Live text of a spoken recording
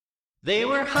They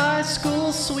were high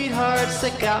school sweethearts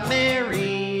that got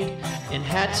married and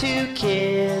had 2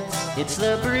 kids. It's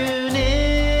the Brunigs.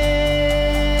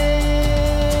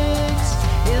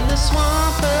 In the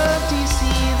swamp of DC,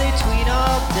 they tweet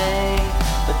all day,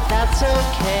 but that's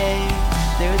okay.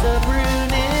 They're the Brunigs.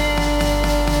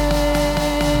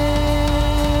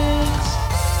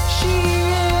 She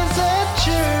is a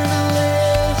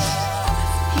journalist.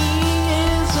 He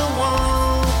is a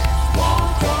wonk.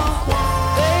 Wonk, wonk,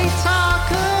 wonk. They talk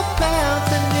about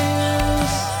the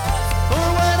news or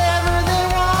whatever they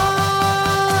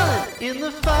want. In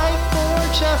the fight for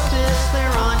justice,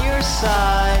 they're on your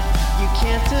side. You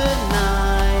can't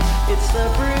deny it's the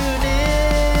Brunigs.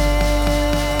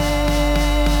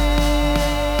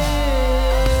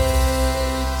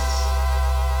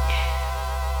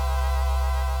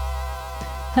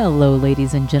 Hello,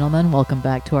 ladies and gentlemen. Welcome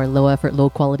back to our low effort, low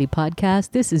quality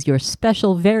podcast. This is your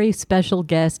special, very special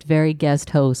guest,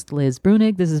 host, Liz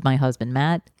Brunig. This is my husband,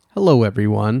 Matt. Hello,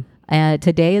 everyone.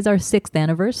 Today is our 6th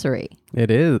anniversary.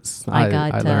 It is.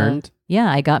 I learned.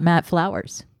 I got Matt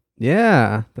flowers.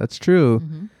 Yeah, that's true.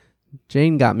 Mm-hmm.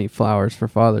 Jane got me flowers for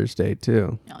Father's Day,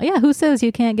 too. Oh, yeah, who says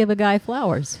you can't give a guy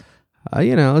flowers?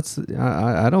 It's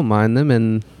I don't mind them,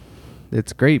 and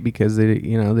it's great because they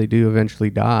do eventually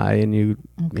die, and they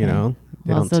don't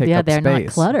take up they're space.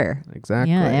 not clutter.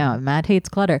 Exactly. Yeah. Matt hates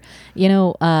clutter.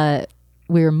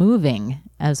 We're moving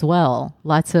as well.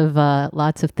 Lots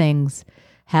of things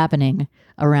happening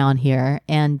around here,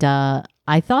 and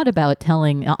I thought about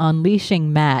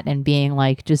unleashing Matt and being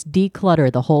like, just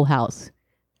declutter the whole house.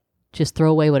 Just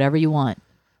throw away whatever you want.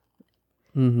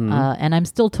 Mm-hmm. And I'm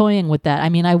still toying with that. I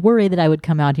mean, I worry that I would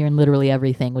come out here and literally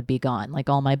everything would be gone, like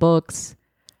all my books.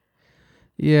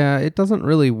 Yeah, it doesn't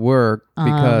really work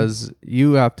because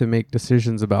you have to make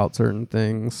decisions about certain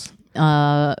things.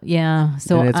 Yeah.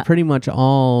 So and it's pretty much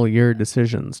all your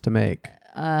decisions to make.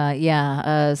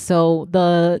 So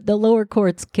the lower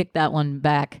courts kicked that one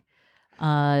back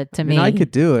to me. I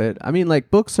could do it. I mean, like,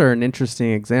 books are an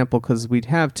interesting example because we'd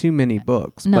have too many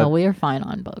books. No, we are fine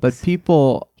on books. But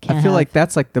people, I feel like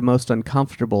that's like the most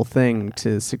uncomfortable thing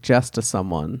to suggest to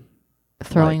someone.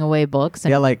 Throwing away books?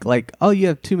 Yeah, like, oh, you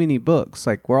have too many books.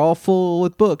 Like, we're all full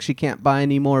with books. You can't buy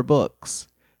any more books.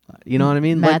 You know what I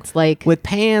mean? Matt's like with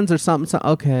pans or something. So,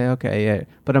 okay, yeah.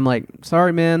 But I'm like,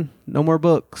 sorry, man, no more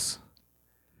books.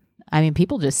 I mean,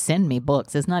 people just send me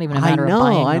books. It's not even a matter of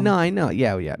buying them. I know.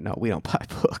 Yeah. No, we don't buy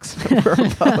books.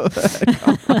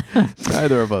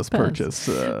 Neither of us purchase.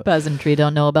 Peasantry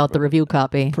don't know about the review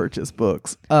copy. Purchase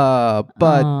books.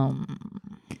 But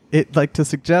it to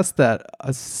suggest that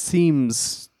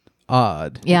seems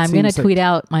odd. Yeah, I'm going to tweet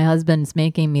out my husband's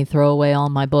making me throw away all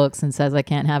my books and says I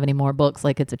can't have any more books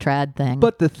like it's a trad thing.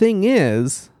 But the thing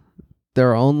is,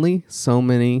 there are only so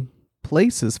many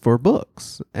places for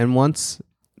books. And once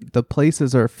the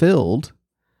places are filled,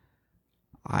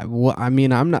 I'm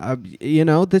not,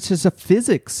 this is a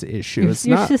physics issue. It's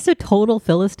not just a total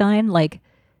Philistine. Like,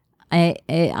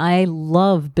 I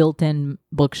love built-in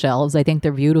bookshelves. I think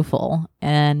they're beautiful.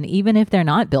 And even if they're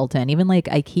not built-in, even like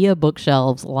IKEA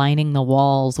bookshelves lining the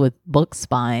walls with book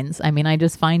spines, I mean, I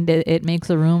just find it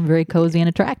makes a room very cozy and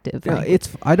attractive. Yeah,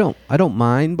 I don't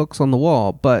mind books on the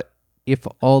wall, but if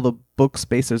all the book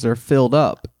spaces are filled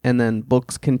up and then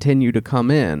books continue to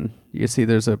come in, you see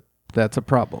that's a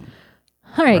problem.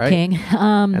 All right, King.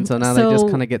 And so now they just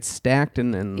kind of get stacked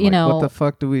and what the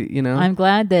fuck do we, I'm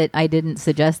glad that I didn't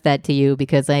suggest that to you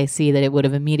because I see that it would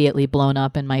have immediately blown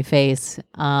up in my face.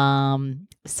 So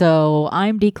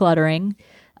I'm decluttering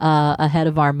ahead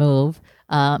of our move.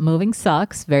 Moving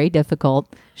sucks, very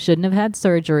difficult. Shouldn't have had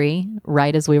surgery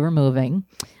right as we were moving.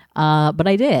 But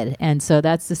I did. And so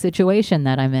that's the situation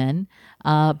that I'm in.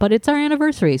 But it's our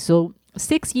anniversary. So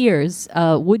 6 years,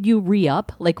 would you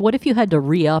re-up? Like, what if you had to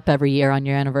re-up every year on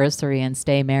your anniversary and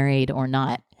stay married or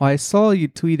not? Well, I saw you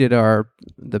tweeted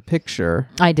the picture.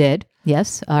 I did.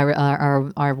 Yes.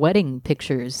 Our wedding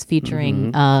pictures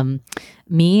featuring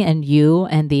me and you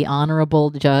and the Honorable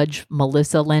Judge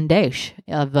Melissa Lendesh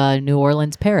of New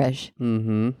Orleans Parish.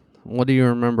 Mm-hmm. What do you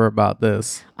remember about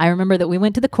this? I remember that we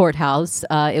went to the courthouse.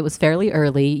 It was fairly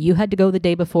early. You had to go the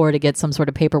day before to get some sort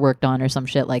of paperwork done or some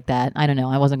shit like that. I don't know.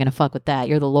 I wasn't going to fuck with that.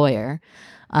 You're the lawyer.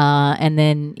 And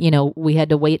then, we had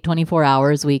to wait 24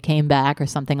 hours. We came back or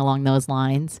something along those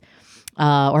lines.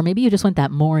 Or maybe you just went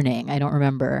that morning. I don't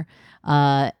remember.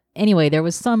 Anyway, there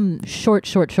was some short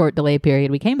delay period.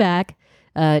 We came back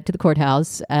to the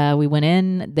courthouse. We went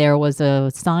in. There was a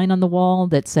sign on the wall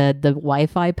that said the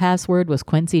Wi-Fi password was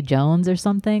Quincy Jones or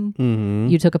something. Mm-hmm.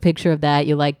 You took a picture of that.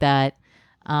 You liked that.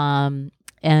 And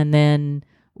then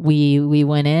we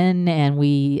went in and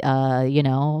we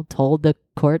told the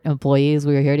court employees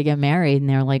we were here to get married, and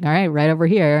they were like, all right over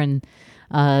here. And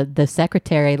the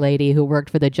secretary lady who worked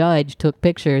for the judge took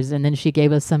pictures, and then she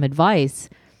gave us some advice,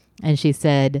 and she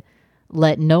said,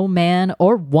 let no man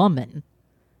or woman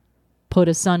put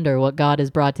asunder what God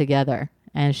has brought together.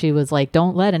 And she was like,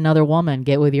 don't let another woman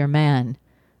get with your man.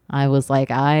 I was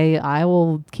like, I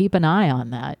will keep an eye on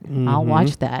that. I'll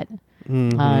watch that.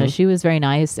 She was very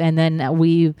nice. And then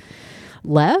we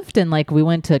left and like we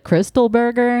went to Crystal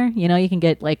Burger. You know, you can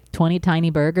get like 20 tiny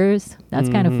burgers. That's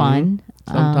kind of fun.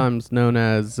 Sometimes known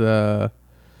as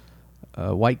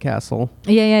White Castle.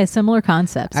 Yeah, similar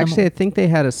concept. Actually, I think they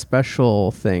had a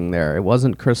special thing there. It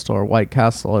wasn't Crystal or White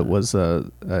Castle. It was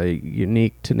a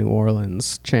unique to New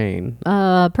Orleans chain.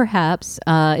 Perhaps.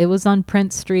 It was on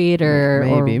Prince Street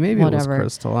or maybe whatever. It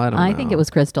was Crystal. I don't know. I think it was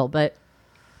Crystal, but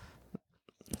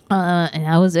and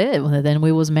that was it. Then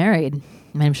we was married.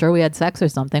 I mean, I'm sure we had sex or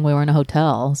something. We were in a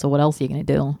hotel, so what else are you going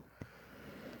to do?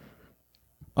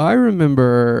 I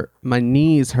remember my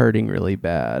knees hurting really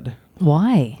bad.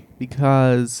 Why?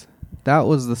 Because that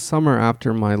was the summer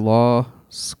after my law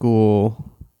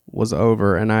school was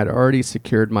over, and I'd already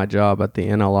secured my job at the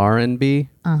NLRNB.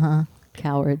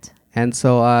 Cowards. And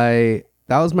so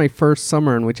that was my first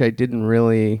summer in which I didn't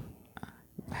really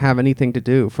have anything to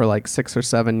do for like 6 or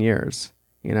 7 years,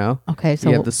 you know? Okay, so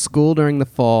you have the school during the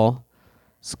fall,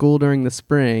 school during the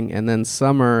spring, and then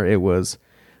summer it was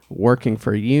working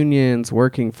for unions,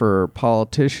 working for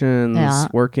politicians,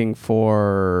 working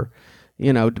for,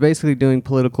 you know, basically doing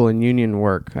political and union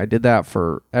work. I did that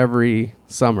for every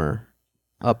summer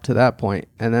up to that point.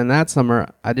 And then that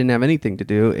summer, I didn't have anything to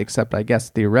do except, I guess,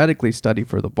 theoretically study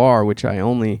for the bar, which I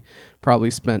only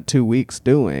probably spent 2 weeks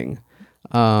doing.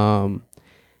 And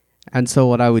so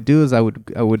what I would do is I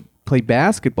would play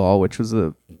basketball, which was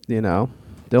the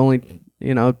only,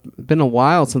 it's been a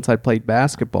while since I played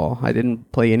basketball. I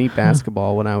didn't play any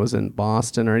basketball when I was in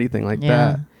Boston or anything like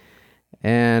that.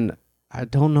 And I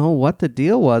don't know what the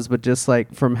deal was, but just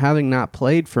like from having not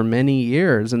played for many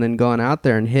years and then going out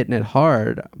there and hitting it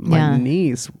hard, my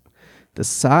knees, the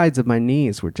sides of my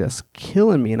knees were just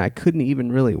killing me, and I couldn't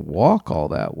even really walk all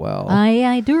that well.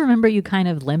 I do remember you kind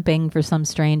of limping for some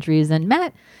strange reason.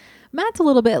 Matt's a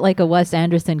little bit like a Wes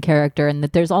Anderson character in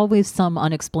that there's always some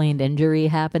unexplained injury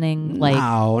happening.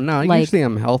 No, usually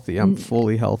I'm healthy. I'm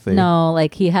fully healthy. No,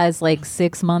 like he has like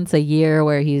 6 months a year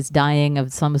where he's dying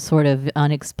of some sort of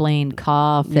unexplained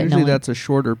cough. Usually that's a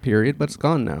shorter period, but it's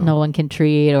gone now. No one can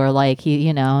treat, or like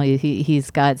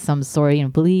he's got some sort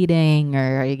of bleeding,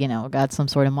 or got some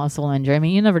sort of muscle injury. I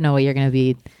mean, you never know what you're going to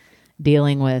be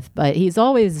dealing with, but he's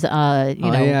always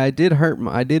I did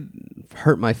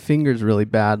hurt my fingers really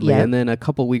badly, and then a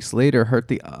couple weeks later hurt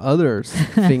the other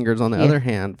fingers on the other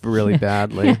hand really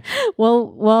badly.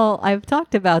 well I've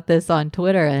talked about this on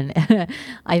Twitter, and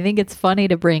I think it's funny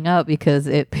to bring up because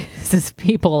it pisses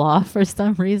people off for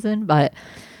some reason, but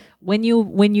when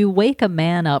you wake a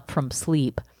man up from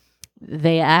sleep,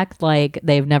 they act like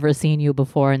they've never seen you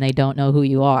before and they don't know who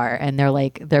you are, and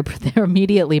they're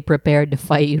immediately prepared to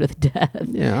fight you to the death.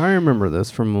 Yeah, I remember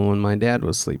this from when my dad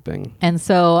was sleeping. And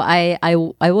so I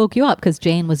woke you up because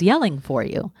Jane was yelling for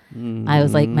you. I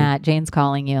was like, Matt, Jane's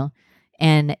calling you,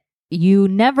 and you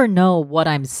never know what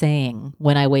I'm saying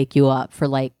when I wake you up for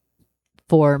like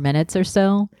 4 minutes or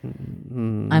so.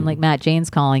 I'm like, Matt,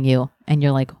 Jane's calling you, and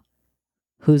you're like,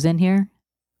 who's in here?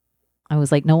 I was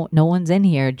like, no one's in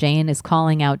here. Jane is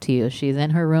calling out to you. She's in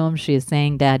her room. She is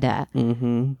saying, Dad.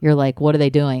 You're like, what are they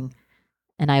doing?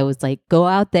 And I was like, go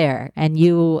out there. And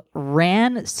you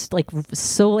ran like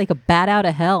a bat out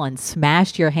of hell and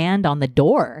smashed your hand on the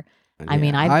door. I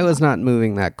mean, I was not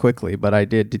moving that quickly, but I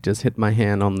did just hit my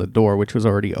hand on the door, which was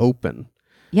already open.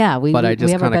 Yeah, we have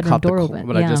our bedroom door open.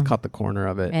 But I just caught the corner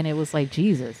of it. And it was like,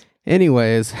 Jesus.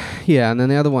 Anyways, yeah, and then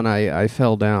the other one, I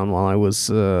fell down while I was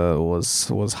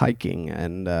hiking,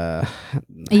 and had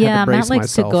to brace Matt likes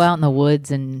myself. to go out in the woods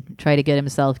and try to get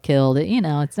himself killed.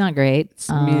 It's not great.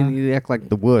 I mean, you act like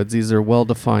the woods; these are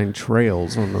well-defined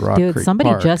trails on the Rock Creek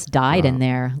somebody Park. just died in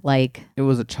there. Like, it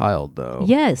was a child, though.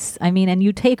 Yes, I mean, and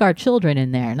you take our children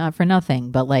in there, not for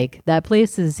nothing, but like that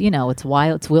place is, it's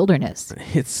wild, it's wilderness.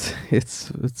 It's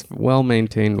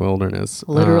well-maintained wilderness.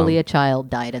 Literally, a child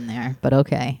died in there, but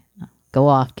okay. Go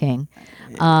off, King.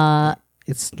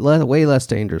 It's way less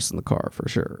dangerous in the car for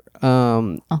sure.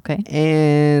 Okay.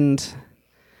 And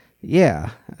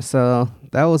yeah, so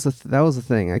that was a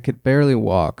thing. I could barely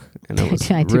walk, and it was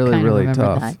really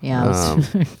tough. That. Yeah, it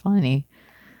was funny,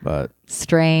 but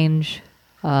strange.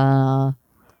 What's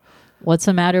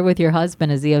the matter with your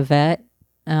husband? Is he a vet?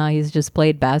 He's just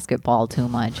played basketball too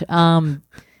much.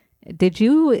 do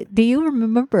you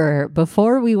remember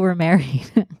before we were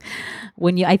married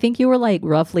when I think you were like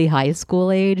roughly high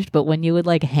school aged, but when you would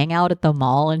like hang out at the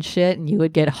mall and shit and you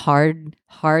would get hard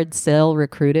sell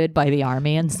recruited by the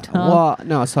army and stuff? Well,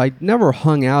 no, so I never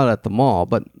hung out at the mall,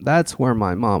 but that's where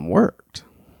my mom worked.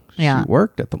 Yeah. She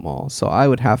worked at the mall, so I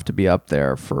would have to be up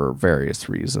there for various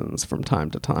reasons from time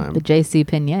to time. The J.C.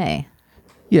 Penney.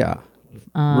 Yeah.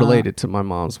 Related to my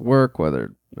mom's work,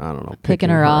 whether, I don't know, picking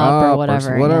her up or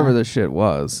whatever. Whatever the shit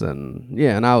was.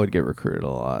 And I would get recruited a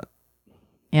lot.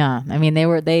 Yeah. I mean,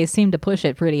 they seemed to push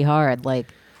it pretty hard. Like,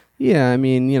 yeah, I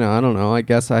mean, I don't know. I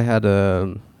guess I had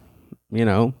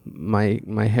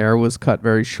my hair was cut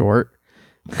very short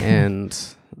and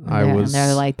and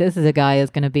they're like, this is a guy who's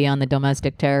going to be on the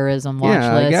domestic terrorism watch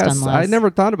list. I guess. Unless... I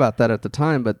never thought about that at the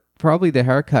time, but probably the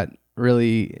haircut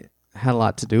really had a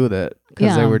lot to do with it.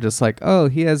 Because they were just like, oh,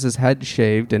 he has his head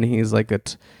shaved and he's like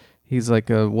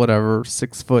a whatever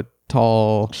 6 foot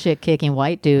tall shit kicking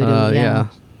white dude. Who,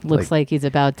 looks like he's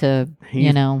about to,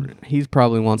 He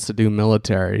probably wants to do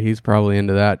military. He's probably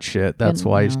into that shit. That's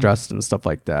why he's dressed and stuff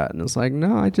like that. And it's like,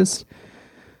 no, I just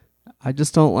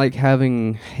don't like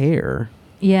having hair.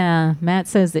 Yeah, Matt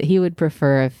says that he would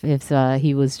prefer if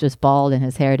he was just bald and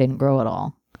his hair didn't grow at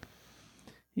all.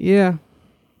 Yeah.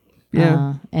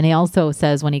 Yeah. And he also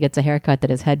says when he gets a haircut that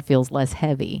his head feels less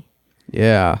heavy.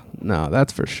 Yeah. No,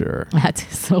 that's for sure.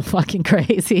 That's so fucking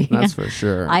crazy. That's for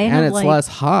sure. And it's less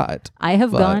hot. I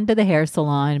have gone to the hair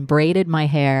salon, braided my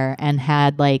hair, and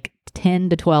had like 10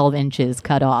 to 12 inches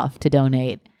cut off to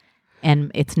donate. And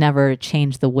it's never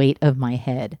changed the weight of my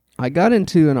head. I got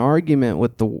into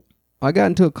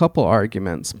a couple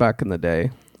arguments back in the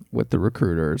day with the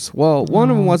recruiters. Well, one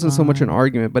of them wasn't so much an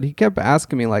argument, but he kept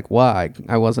asking me like why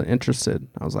I wasn't interested.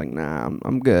 I was like, nah,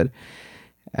 I'm good.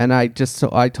 And I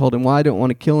told him, well, I don't want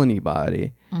to kill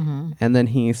anybody. Mm-hmm. And then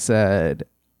he said,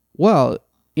 well,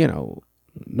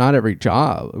 not every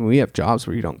job. I mean, we have jobs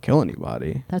where you don't kill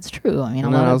anybody. That's true. I mean,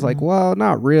 and then I was like, well,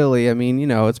 not really. I mean,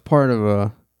 it's part of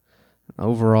a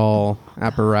overall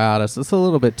apparatus. It's a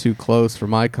little bit too close for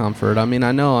my comfort. I mean,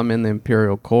 I know I'm in the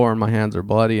Imperial Corps and my hands are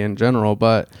bloody in general,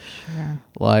 but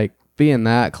like being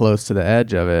that close to the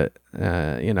edge of it,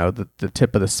 the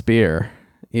tip of the spear,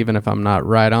 even if I'm not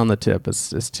right on the tip,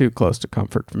 is too close to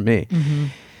comfort for me. Mm-hmm.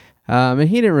 And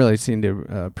he didn't really seem to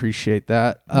appreciate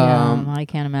that. I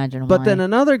can't imagine why. But then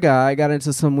another guy got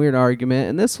into some weird argument,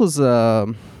 and this was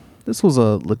a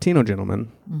Latino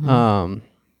gentleman. Mm-hmm.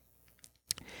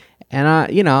 And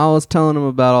I was telling him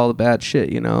about all the bad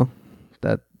shit,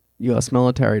 that U.S.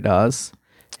 military does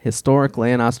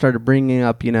historically. And I started bringing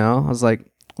up, I was like,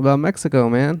 what about Mexico,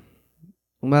 man?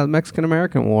 What about the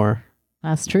Mexican-American War?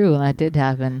 That's true. That did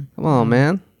happen. Come on,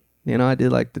 man. I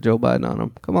did like the Joe Biden on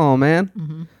him. Come on, man.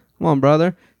 Mm-hmm. Come on,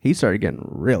 brother. He started getting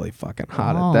really fucking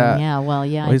hot at that. Yeah, well,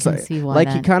 yeah, I can see why. Like,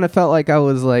 he kind of felt like I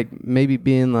was like maybe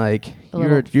being like,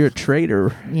 you're a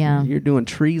traitor. Yeah. You're doing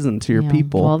treason to your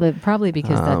people. Well, probably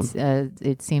because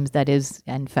it seems that is,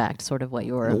 in fact, sort of what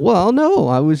you were. Well, no,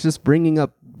 I was just bringing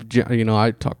up,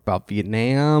 I talked about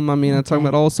Vietnam. I mean, I talked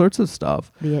about all sorts of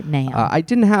stuff. Vietnam. I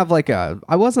didn't have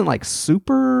I wasn't like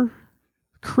super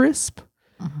crisp.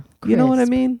 You know what I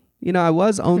mean? I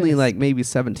was only like maybe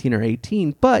 17 or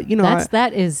 18, but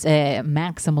that is a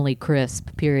maximally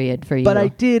crisp period for you. But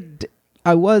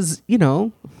I was,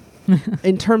 in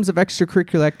terms of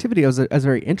extracurricular activity, I was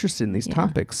very interested in these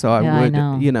topics. So I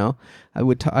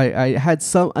had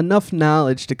enough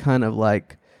knowledge to kind of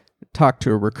like talk to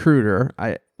a recruiter.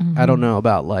 I don't know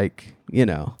about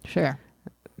sure,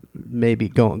 maybe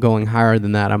going higher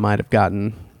than that. I might have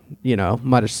gotten,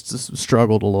 might have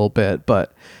struggled a little bit,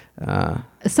 but.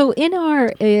 So in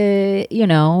our,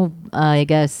 I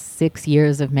guess 6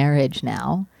 years of marriage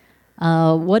now,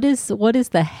 what is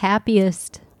the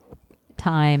happiest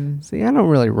time? See, I don't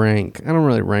really rank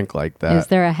like that. Is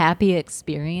there a happy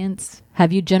experience?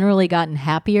 Have you generally gotten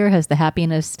happier? Has the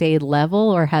happiness stayed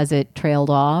level or has it trailed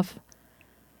off?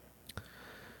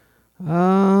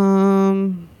 I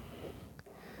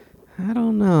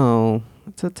don't know.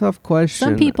 It's a tough question.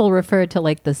 Some people refer to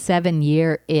like the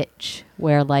 7-year itch,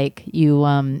 where like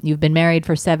you've been married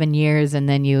for 7 years and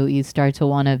then you start to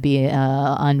want to be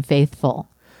unfaithful.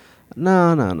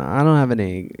 No. I don't have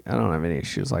any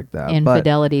issues like that.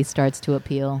 Infidelity starts to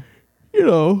appeal.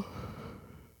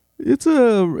 It's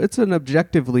an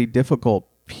objectively difficult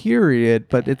period,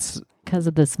 but it's because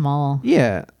of the small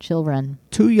children.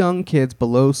 2 young kids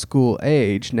below school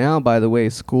age. Now, by the way,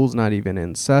 school's not even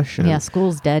in session. Yeah,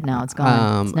 school's dead now. It's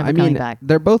gone. It's never coming back.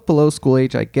 They're both below school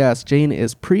age, I guess. Jane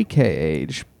is pre-K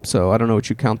age, so I don't know what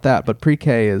you count that, but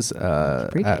pre-K is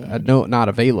not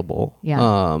available.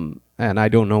 Yeah. and I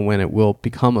don't know when it will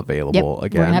become available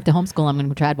again. We're gonna have to homeschool. I'm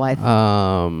gonna trad wife.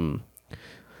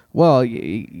 Well,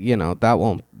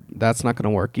 that's not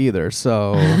gonna work either.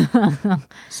 So,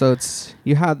 so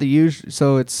you have the usual.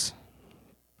 So it's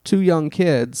 2 young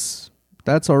kids.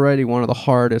 That's already one of the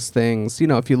hardest things.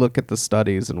 If you look at the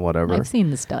studies and whatever. I've seen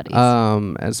the studies.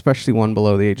 Especially one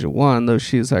below the age of 1, though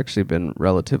she's actually been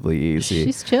relatively easy.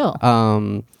 She's chill.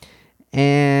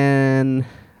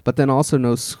 But then also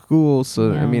no school,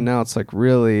 so I mean now it's like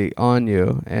really on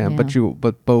you,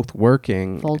 but both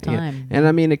working full time. And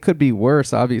I mean it could be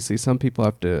worse. Obviously, some people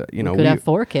have to, we have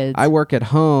 4 kids. I work at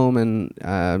home and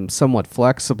I'm somewhat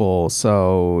flexible,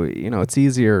 so it's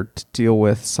easier to deal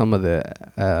with some of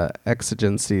the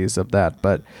exigencies of that.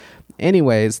 But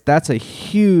anyways, that's a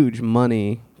huge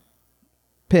money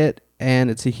pit, and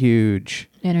it's a huge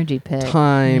energy pit,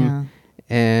 time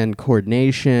and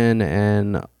coordination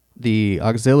and the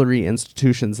auxiliary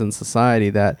institutions in society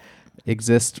that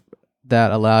exist that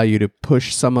allow you to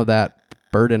push some of that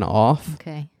burden off.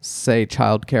 Okay. Say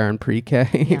childcare and pre-K,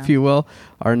 if you will,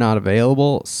 are not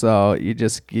available. So you're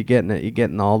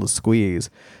getting all the squeeze.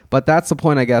 But that's the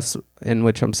point, I guess, in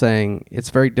which I'm saying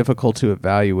it's very difficult to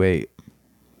evaluate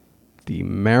the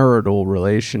marital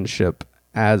relationship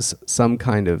as some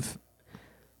kind of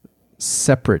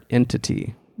separate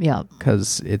entity. Yeah.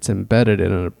 Because it's embedded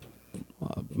in a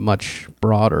much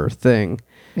broader thing.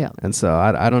 Yeah. And so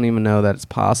I don't even know that it's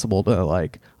possible to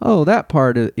that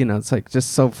part is, it's like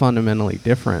just so fundamentally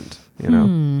different, I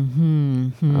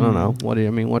don't know. What do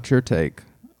you mean? What's your take?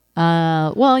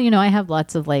 Well, I have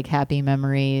lots of happy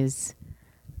memories.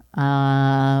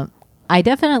 I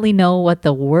definitely know what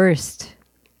the worst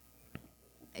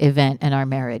event in our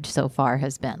marriage so far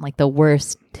has been, the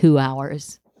worst 2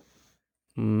 hours.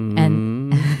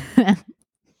 And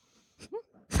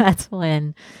that's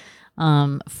when,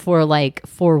 for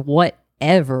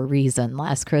whatever reason,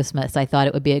 last Christmas, I thought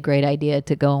it would be a great idea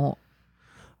to go.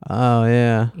 Oh,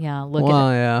 yeah. Yeah.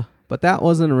 Yeah. But that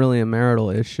wasn't really a marital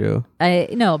issue.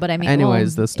 No, but I mean,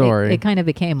 anyways, the story. It kind of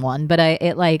became one, but the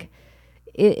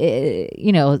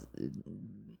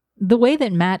way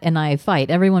that Matt and I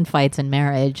fight, everyone fights in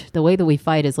marriage. The way that we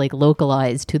fight is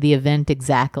localized to the event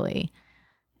exactly.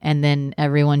 And then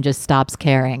everyone just stops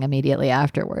caring immediately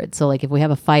afterwards. So if we have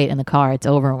a fight in the car, it's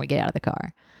over when we get out of the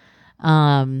car.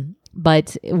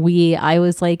 But I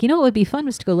was like, what would be fun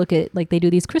was to go look at, they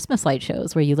do these Christmas light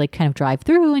shows where you kind of drive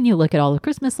through and you look at all the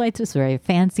Christmas lights. It's very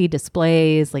fancy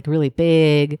displays, really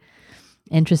big,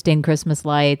 interesting Christmas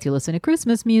lights. You listen to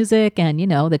Christmas music and,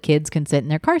 the kids can sit in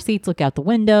their car seats, look out the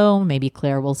window. Maybe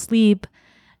Claire will sleep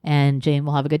and Jane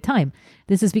will have a good time.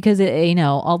 This is because,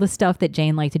 all the stuff that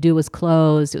Jane liked to do was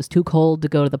closed. It was too cold to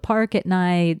go to the park at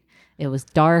night. It was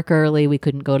dark early. We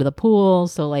couldn't go to the pool.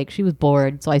 So she was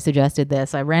bored. So I suggested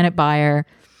this. I ran it by her.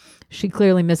 She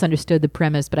clearly misunderstood the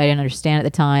premise, but I didn't understand at the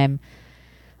time.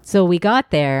 So we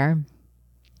got there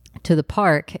to the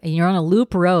park and you're on a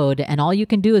loop road and all you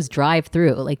can do is drive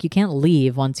through. You can't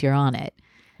leave once you're on it.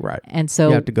 Right. And so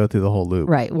you have to go through the whole loop.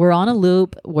 Right. We're on a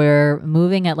loop. We're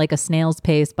moving at a snail's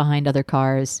pace behind other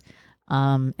cars.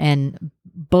 And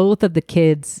both of the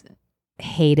kids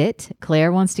hate it.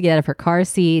 Claire wants to get out of her car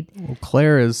seat. Well,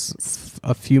 Claire is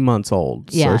a few months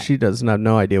old, so she doesn't have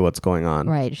no idea what's going on.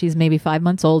 Right. She's maybe 5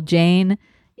 months old. Jane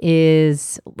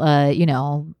is,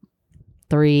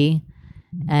 3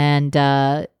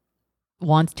 and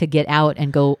wants to get out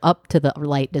and go up to the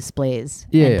light displays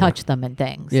and touch them and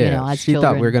things. Yeah, as she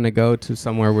children. thought we were going to go to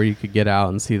somewhere where you could get out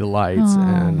and see the lights.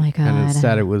 Oh, my God. And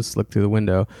instead it was look through the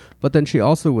window. But then she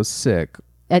also was sick.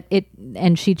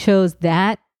 And she chose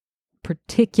that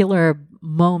particular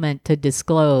moment to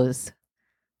disclose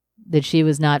that she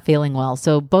was not feeling well.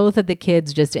 So both of the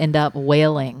kids just end up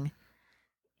wailing.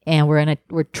 And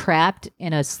we're trapped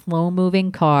in a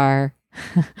slow-moving car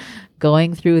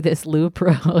going through this loop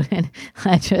road, and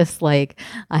I just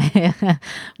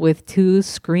with 2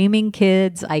 screaming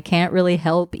kids, I can't really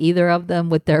help either of them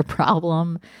with their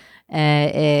problem.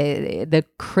 The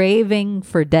craving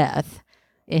for death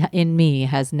in me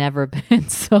has never been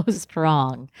so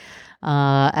strong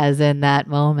as in that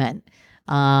moment.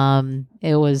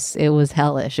 It was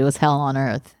hellish. It was hell on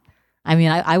earth. I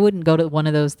mean, I wouldn't go to one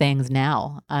of those things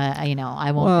now. I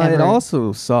won't. Well, ever. It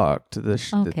also sucked. The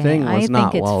thing was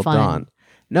not well done.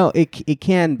 No, it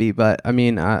can be, but I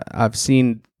mean, I've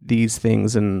seen these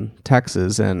things in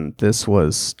Texas, and this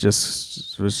was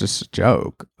just a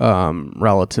joke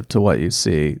relative to what you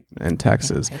see in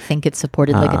Texas. I think it's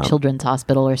supported a children's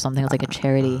hospital or something. It was a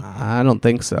charity. I don't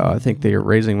think so. I think they're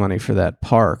raising money for that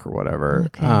park or whatever.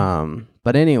 Okay.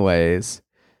 But anyways,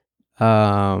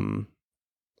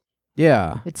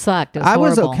 Yeah. It sucked. It was I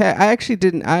was horrible. okay. I actually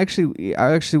didn't. I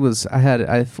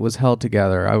was held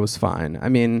together. I was fine. I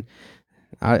mean,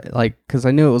 because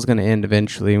I knew it was going to end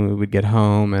eventually, and we would get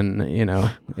home, and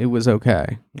it was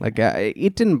okay. Like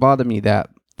it didn't bother me that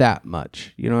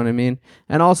much. You know what I mean?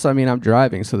 And also, I mean, I'm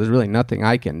driving, so there's really nothing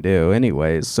I can do,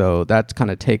 anyways. So that kind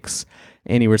of takes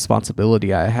any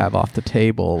responsibility I have off the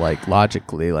table, like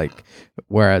logically, like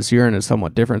whereas you're in a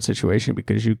somewhat different situation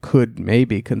because you could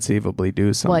maybe conceivably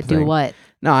do something. What? Do what?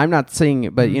 No, I'm not saying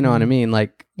it, but you know what I mean?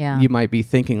 Like, Yeah. you might be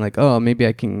thinking like, oh, maybe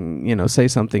I can, say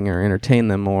something or entertain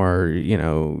them or,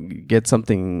 get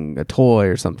something, a toy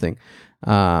or something.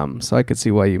 So I could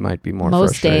see why you might be more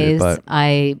Most frustrated. days But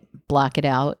I block it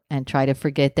out and try to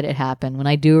forget that it happened. When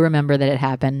I do remember that it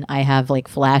happened, I have like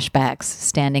flashbacks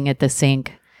standing at the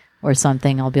sink or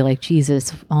something. I'll be like,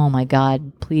 Jesus, oh my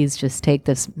God, please just take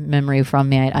this memory from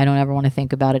me. I don't ever want to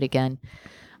think about it again.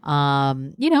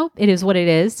 It is what it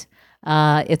is.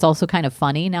 It's also kind of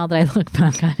funny now that I look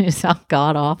back on it, how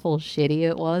god awful shitty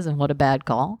it was and what a bad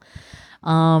call.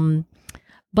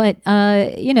 But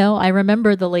I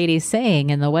remember the ladies saying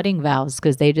in the wedding vows,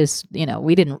 because they just,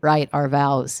 we didn't write our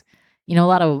vows.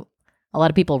 A lot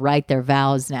of people write their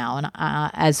vows now. And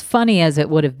as funny as it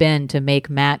would have been to make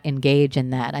Matt engage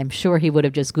in that, I'm sure he would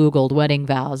have just Googled wedding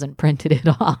vows and printed it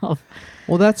off.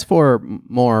 well, that's for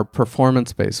more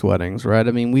performance-based weddings, right?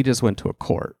 I mean, we just went to a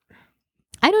court.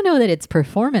 I don't know that it's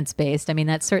performance based. I mean,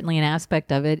 that's certainly an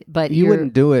aspect of it, but You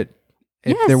wouldn't do it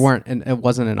if Yes. there weren't, and it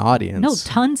wasn't an audience. No,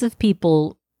 tons of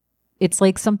people. It's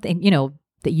like something,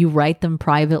 that you write them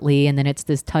privately, and then it's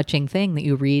this touching thing that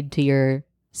you read to your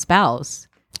spouse.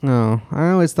 No,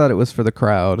 I always thought it was for the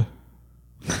crowd.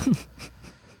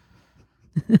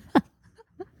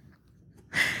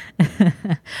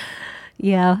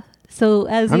 Yeah. So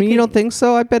as You don't think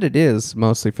so? I bet it is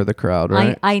mostly for the crowd,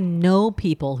 right? I know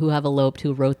people who have eloped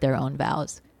who wrote their own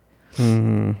vows.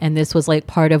 Mm-hmm. And this was like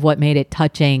part of what made it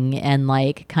touching and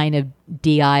like kind of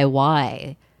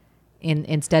DIY.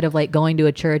 Instead of like going to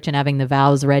a church and having the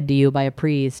vows read to you by a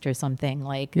priest or something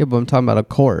like. Yeah, but I'm talking about a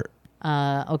court.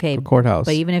 Okay. A courthouse.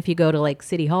 But even if you go to like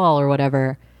City Hall or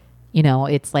whatever,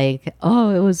 it's like, oh,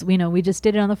 it was, we just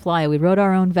did it on the fly. We wrote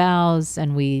our own vows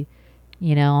and we,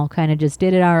 kind of just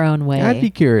did it our own way. I'd be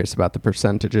curious about the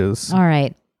percentages. All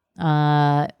right.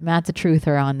 Matt's a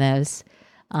truther on this.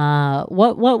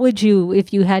 What would you,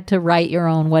 if you had to write your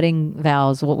own wedding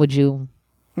vows, what would you?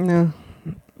 No,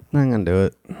 not gonna do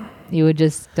it. You would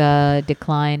just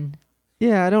decline.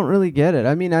 Yeah, I don't really get it.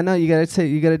 I mean, I know you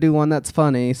gotta do one that's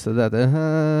funny so that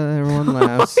everyone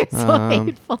laughs. You're so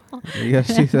hateful. You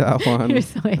gotta do that one. You're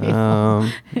so hateful.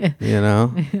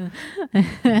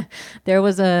 There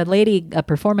was a lady, a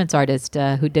performance artist,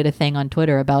 who did a thing on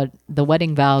Twitter about the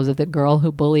wedding vows of the girl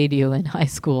who bullied you in high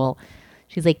school.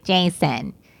 She's like,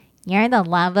 Jason, you're the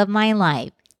love of my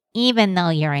life, even though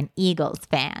you're an Eagles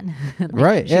fan.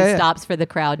 Right. She stops for the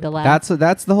crowd to laugh.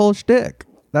 That's the whole shtick.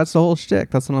 That's the whole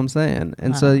shtick. That's what I'm saying.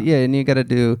 And so, yeah, and you got to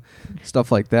do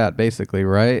stuff like that, basically,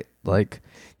 right? Like,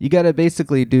 you got to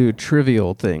basically do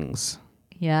trivial things.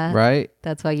 Yeah. Right?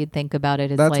 That's how you'd think about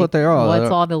it. It's That's like, what they are. What's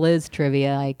all the Liz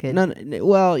trivia I could... No,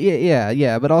 well,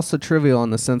 yeah, but also trivial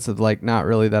in the sense of, like, not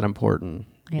really that important,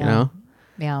 you know?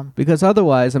 Yeah. Because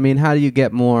otherwise, I mean, how do you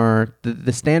get more...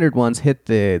 The standard ones hit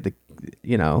the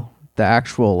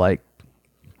actual, like,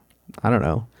 I don't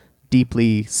know,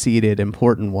 deeply seated,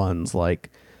 important ones, like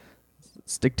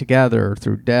stick together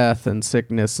through death and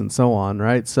sickness and so on,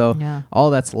 right? So all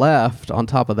that's left on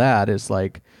top of that is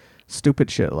like stupid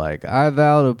shit like, I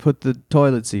vow to put the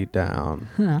toilet seat down.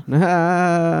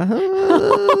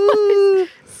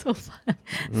 So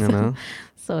fun.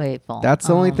 So hateful. That's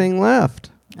the only thing left.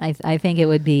 I think it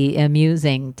would be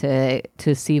amusing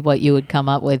to see what you would come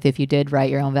up with if you did write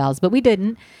your own vows, but we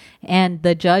didn't. And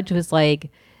the judge was like,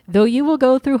 though you will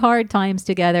go through hard times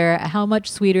together, how much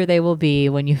sweeter they will be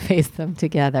when you face them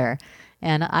together.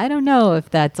 And I don't know if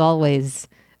that's always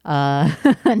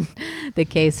the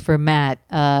case for Matt.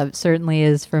 Certainly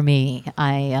is for me.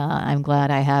 I'm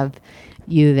glad I have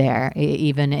you there,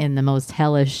 even in the most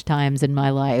hellish times in my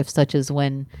life, such as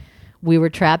when we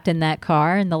were trapped in that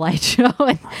car in the light show.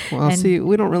 See,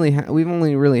 we don't really we've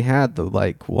only really had the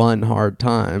like one hard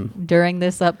time during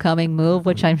this upcoming move,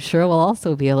 which I'm sure will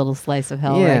also be a little slice of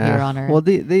hell right here on Earth. Well,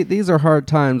 these are hard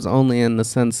times only in the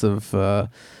sense of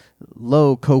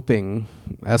low coping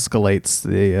escalates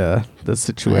the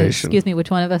situation. Excuse me, which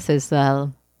one of us is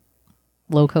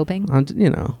low coping? I'm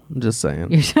just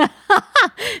saying.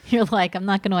 You're like, I'm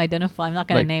not going to identify. I'm not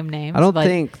going to name names. I don't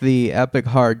think the epic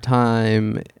hard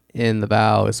time in the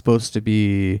vow is supposed to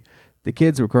be the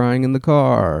kids were crying in the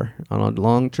car on a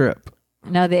long trip.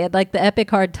 No, the epic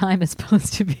hard time is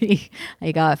supposed to be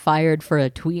I got fired for a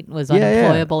tweet and was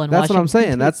unemployable in That's Washington. what I'm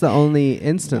saying. That's the only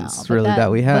instance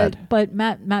that we had. But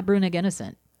Matt Brunig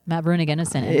innocent. Matt Brunig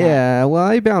innocent. In Yeah, well,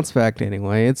 he bounced back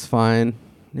anyway. It's fine.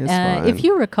 It's fine. If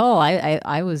you recall,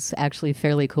 I was actually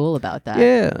fairly cool about that.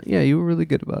 Yeah, you were really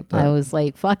good about that. I was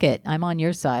like, fuck it, I'm on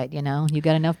your side. You know, you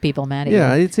got enough people mad at you.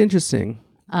 Yeah, it's interesting.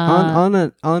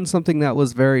 On something that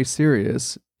was very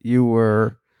serious, you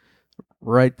were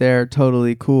right there,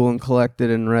 totally cool and collected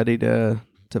and ready to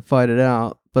fight it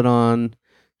out. But on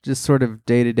just sort of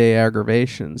day-to-day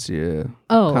aggravations, you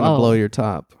kind of blow your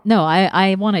top. No,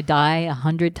 I want to die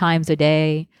 100 times a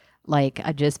day. Like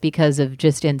just because of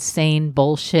just insane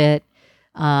bullshit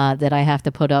that I have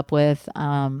to put up with.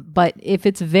 But if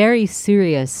it's very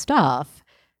serious stuff,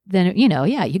 then, you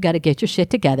got to get your shit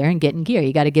together and get in gear.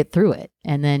 You got to get through it.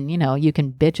 And then, you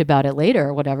can bitch about it later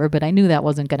or whatever. But I knew that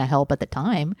wasn't going to help at the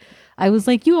time. I was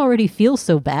like, you already feel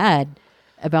so bad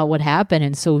about what happened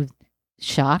and so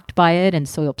shocked by it. And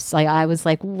so upset. I was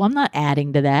like, well, I'm not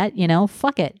adding to that,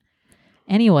 fuck it.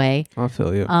 Anyway. I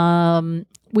feel you.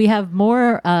 We have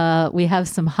more. We have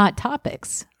some hot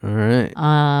topics. All right.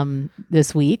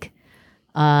 This week,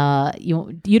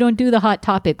 you don't do the hot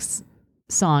topics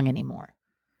song anymore.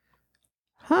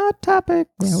 Hot topics.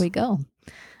 There we go.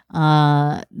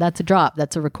 That's a drop.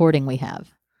 That's a recording we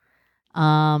have.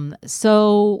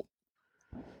 So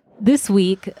this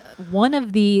week, one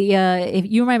of the if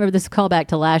you remember this callback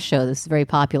to last show, this is very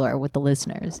popular with the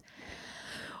listeners.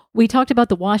 We talked about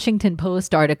the Washington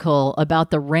Post article about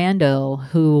the rando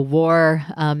who wore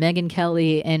Megyn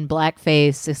Kelly in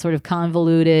blackface, a sort of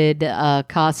convoluted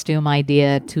costume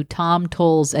idea, to Tom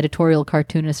Toll's editorial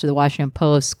cartoonist of the Washington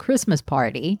Post Christmas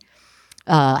party,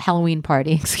 Halloween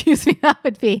party, excuse me. That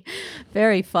would be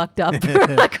very fucked up for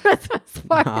a Christmas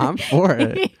party. I'm for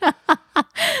it.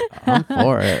 I'm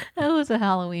for it. That was a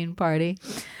Halloween party.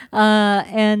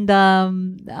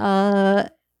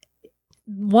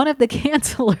 One of the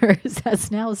cancelers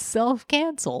has now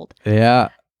self-canceled. Yeah,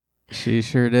 she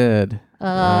sure did.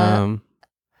 Let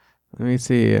me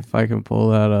see if I can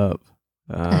pull that up.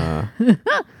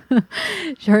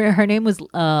 Her name was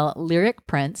Lyric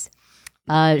Prince.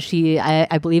 She,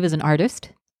 I believe, is an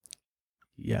artist.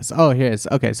 Yes. Oh, here it is.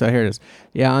 Okay, so here it is.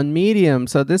 Yeah, on Medium.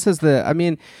 So this is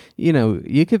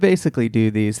you could basically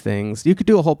do these things. You could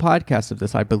do a whole podcast of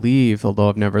this, I believe, although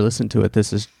I've never listened to it.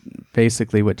 This is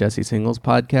basically what Jesse Single's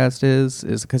podcast is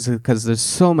because there's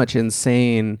so much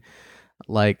insane,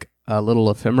 like, a little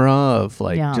ephemera of,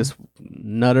 just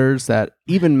nutters that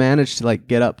even manage to,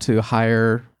 get up to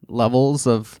higher levels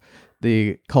of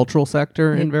the cultural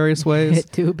sector in various ways.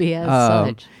 It do be as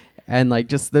such. And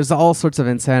there's all sorts of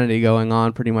insanity going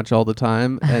on pretty much all the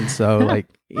time. And so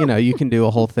you can do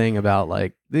a whole thing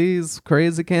about these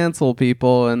crazy cancel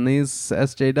people and these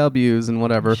SJWs and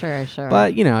whatever. Sure.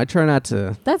 But, I try not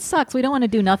to. That sucks. We don't want to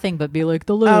do nothing but be like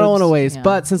the libs. I don't want to waste. Yeah.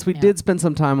 But since we did spend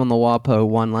some time on the WaPo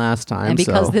one last time. And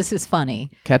because this is funny.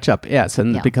 Catch up. Yes.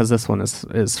 And because this one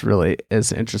is really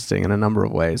interesting in a number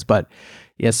of ways. But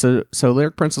yeah, so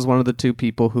Lyric Prince is one of the two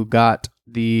people who got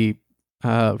the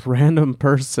random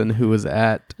person who was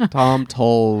at Tom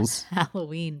Toll's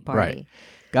Halloween party. Right.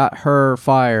 Got her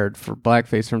fired for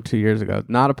blackface from 2 years ago.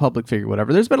 Not a public figure,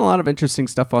 whatever. There's been a lot of interesting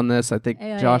stuff on this. I think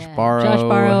Josh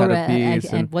Barrow had a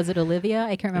piece. And was it Olivia?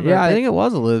 I can't remember. Yeah, I think it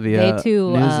was Olivia. They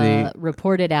too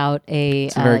reported out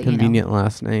it's a very convenient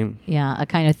last name. Yeah, a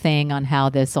kind of thing on how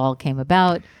this all came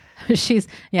about.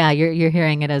 You're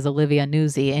hearing it as Olivia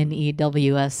Newsy, Newsy.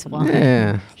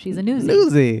 Yeah. She's a newsie.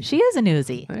 Newsy. She is a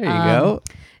newsie. There you go.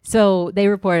 So they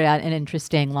reported out an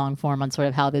interesting long form on sort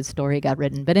of how this story got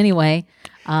written. But anyway.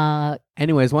 They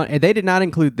did not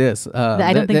include this.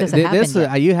 I don't think this had happened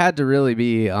yet. You had to really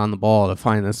be on the ball to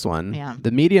find this one. Yeah.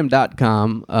 The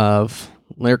medium.com of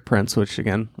Lyric Prince, which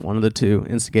again, one of the two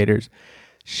instigators,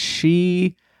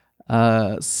 she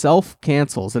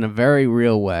self-cancels in a very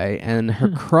real way. And her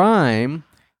crime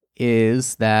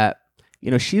is that,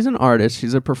 she's an artist.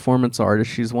 She's a performance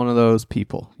artist. She's one of those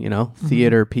people,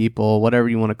 theater people, whatever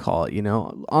you want to call it,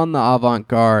 on the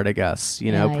avant-garde, I guess,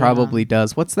 probably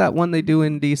does. What's that one they do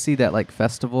in DC, that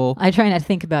festival? I try not to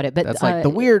think about it, but that's the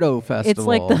weirdo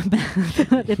festival.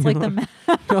 It's like the,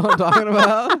 You know what I'm talking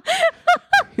about?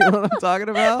 You know what I'm talking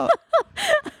about?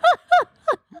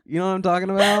 You know what I'm talking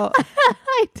about?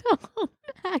 I don't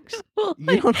actually.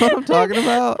 You don't know what I'm talking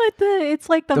about? But it's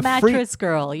like the mattress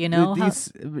girl, the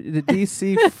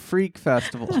DC Freak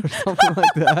Festival or something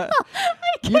like that.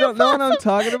 I You don't know what I'm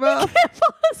talking about?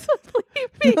 Possibly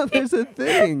be. No, there's a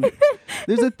thing.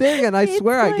 And I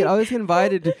swear I always get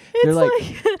invited. They're like,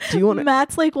 do you want to?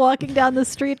 Matt's like walking down the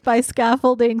street by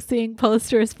scaffolding, seeing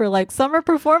posters for like summer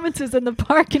performances in the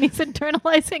park, and he's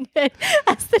internalizing it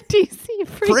as the DC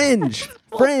Fringe.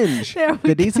 There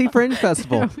we The DC Fringe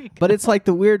Festival. But it's like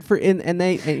the weird and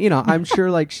you know, I'm sure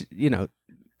like, you know,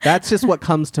 that's just what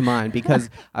comes to mind because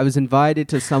I was invited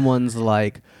to someone's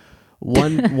like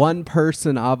one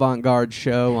person avant-garde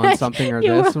show on something or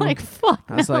you this were one. like, fuck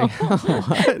I was no. like,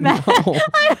 what? Matt, No.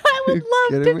 I would love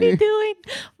to kidding be me? doing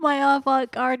my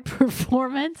avant-garde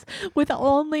performance with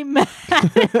only Matt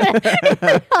in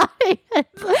the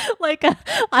audience. Like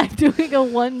I'm doing a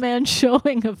one-man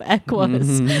showing of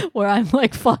Equus where I'm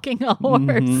like fucking a horse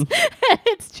and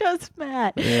it's just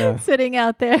Matt sitting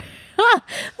out there.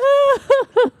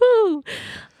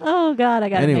 Oh God, I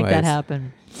gotta make that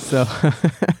happen. So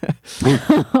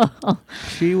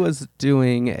she was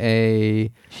doing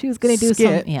She was gonna do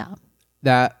skit some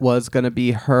that was gonna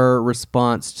be her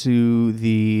response to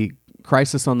the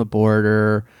crisis on the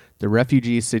border, the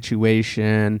refugee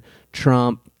situation,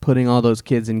 Trump putting all those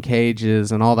kids in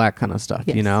cages and all that kind of stuff,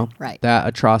 you know? Right. That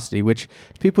atrocity, which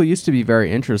people used to be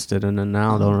very interested in and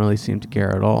now don't really seem to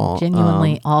care at all.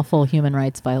 Genuinely awful human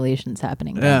rights violations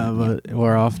happening. Yeah, but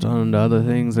we're off on to other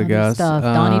things, I Other guess. stuff.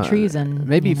 Donnie treason.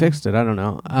 Maybe he fixed it. I don't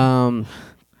know.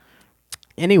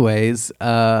 Anyways,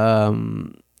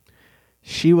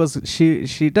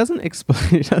 she doesn't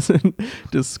explain, doesn't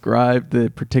describe the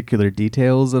particular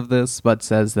details of this, but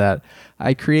says that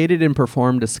I created and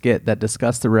performed a skit that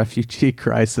discussed the refugee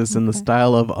crisis in the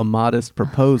style of a modest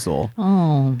proposal.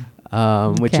 Oh.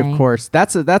 Which of course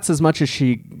that's as much as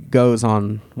she goes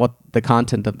on what the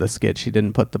content of the skit. She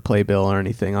didn't put the playbill or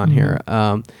anything on here.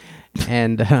 Of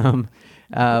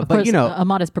but course, you know, a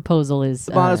modest proposal is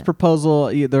modest proposal.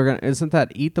 They're gonna isn't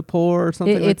that eat the poor or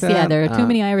something like that? Yeah, there are too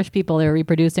many Irish people. They're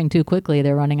reproducing too quickly.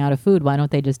 They're running out of food. Why don't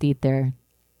they just eat their?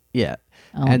 Yeah,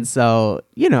 and so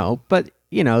but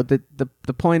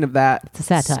the point of that It's a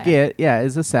satire. skit,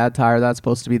 is a satire. That's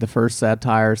supposed to be the first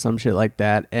satire or some shit like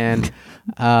that, and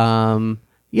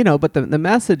but the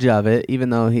message of it,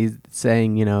 even though he's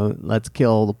saying let's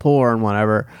kill the poor and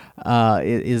whatever,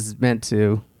 it is meant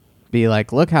to be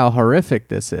like, look how horrific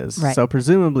this is. Right. So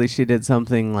presumably she did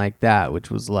something like that,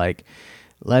 which was like,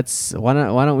 why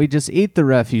don't we just eat the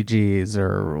refugees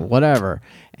or whatever,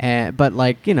 but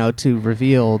like to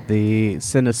reveal the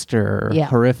sinister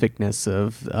horrificness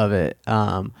of it.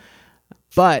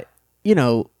 But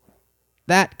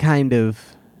that kind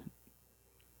of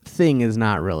thing is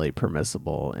not really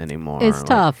permissible anymore. It's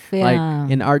tough. Yeah.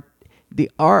 Like in art, the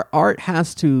art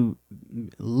has to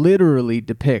literally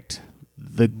depict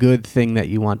the good thing that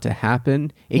you want to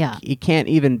happen. It can't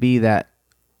even be that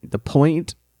the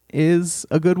point is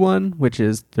a good one, which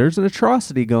is there's an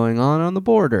atrocity going on the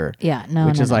border.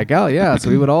 Which is like, oh yeah, so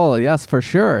we would all, yes, for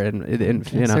sure. And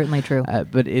it's certainly true.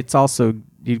 But it's also,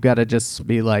 you've got to just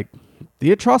be like,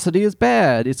 the atrocity is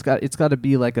bad. It's got to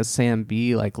be like a Sam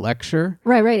B like lecture.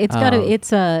 Right.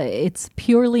 It's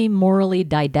purely morally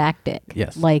didactic.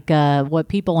 Yes. Like what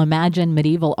people imagine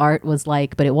medieval art was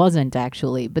like, but it wasn't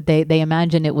actually. But they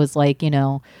imagine it was like,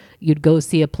 you'd go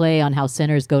see a play on how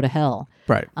sinners go to hell.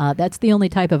 Right. That's the only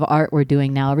type of art we're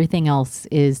doing now. Everything else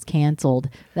is canceled.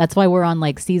 That's why we're on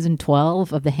like season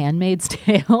 12 of The Handmaid's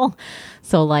Tale.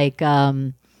 So like,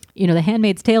 The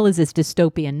Handmaid's Tale is this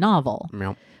dystopian novel.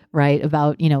 Yep. Right,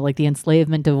 about like the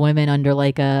enslavement of women under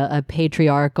like a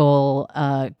patriarchal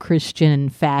Christian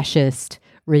fascist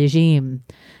regime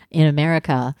in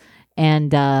America,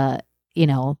 and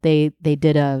they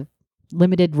did a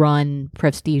limited run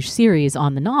prestige series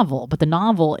on the novel, but the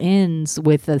novel ends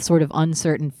with a sort of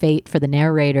uncertain fate for the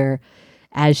narrator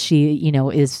as she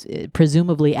is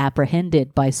presumably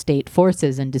apprehended by state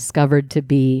forces and discovered to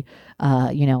be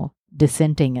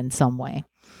dissenting in some way.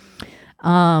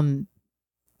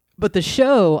 But the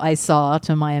show I saw,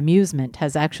 to my amusement,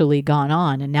 has actually gone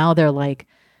on, and now they're like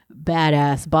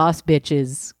badass boss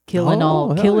bitches killing all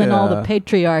the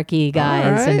patriarchy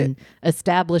guys and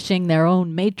establishing their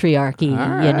own matriarchy.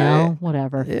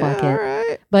 Whatever, fuck it.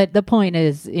 Right. But the point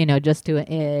is, just to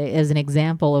as an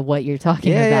example of what you're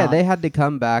talking about. Yeah, they had to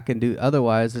come back and do.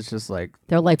 Otherwise, it's just like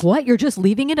they're like, what? You're just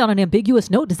leaving it on an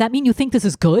ambiguous note? Does that mean you think this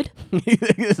is good? You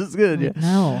think this is good? Yeah.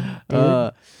 No,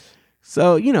 dude.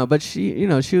 So, but she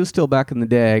was still back in the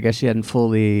day. I guess she hadn't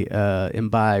fully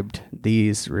imbibed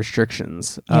these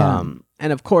restrictions. Yeah.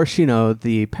 And of course, there's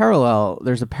a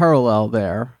parallel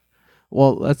there.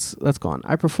 Well, let's go on.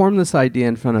 I performed this idea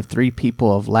in front of 3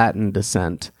 people of Latin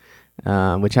descent.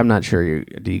 which I'm not sure.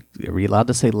 Are we allowed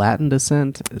to say Latin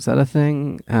descent? Is that a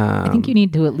thing? I think you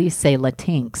need to at least say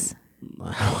Latinx.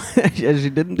 She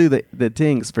didn't do the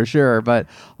tinks for sure, but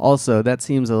also that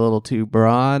seems a little too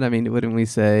broad. I mean, wouldn't we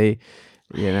say,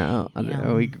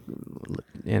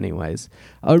 anyways,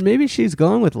 or maybe she's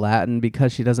going with Latin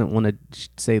because she doesn't want to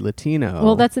say Latino.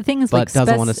 Well, that's the thing, is but like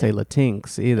doesn't want to say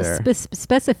Latinx either.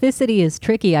 Specificity is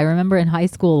tricky. I remember in high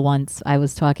school once I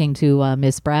was talking to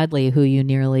Miss Bradley, who you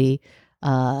nearly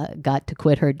got to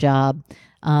quit her job.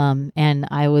 And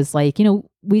I was like,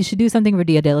 we should do something for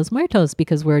Dia de los Muertos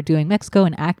because we're doing Mexico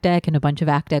and ACDEC, and a bunch of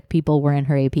ACDEC people were in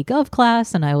her AP Gov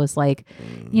class. And I was like,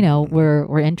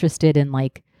 we're interested in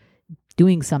like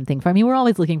doing something we're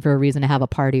always looking for a reason to have a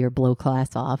party or blow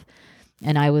class off.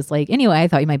 And I was like, anyway, I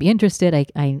thought you might be interested.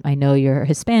 I know you're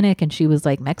Hispanic. And she was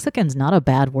like, Mexican's not a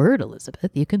bad word,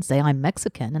 Elizabeth. You can say I'm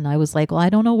Mexican. And I was like, well, I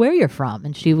don't know where you're from.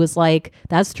 And she was like,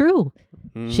 that's true.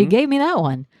 Mm-hmm. She gave me that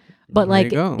one. But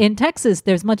there like in Texas,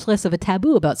 there's much less of a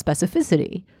taboo about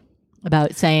specificity,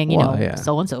 about saying,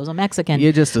 so-and-so is a Mexican.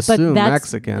 You just assume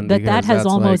Mexican. But that has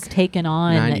almost like taken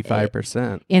on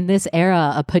 95% in this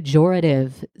era a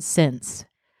pejorative sense,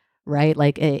 right?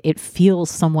 Like it feels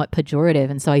somewhat pejorative.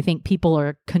 And so I think people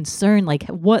are concerned, like,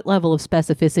 what level of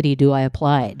specificity do I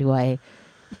apply? Do I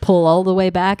pull all the way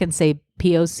back and say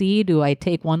POC? Do I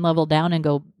take one level down and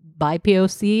go by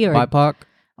POC or BIPOC?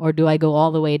 Or do I go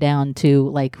all the way down to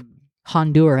like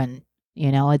Honduran?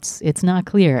 It's not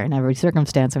clear in every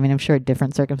circumstance. I mean, I'm sure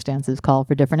different circumstances call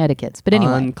for different etiquettes. But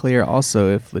anyway. Unclear also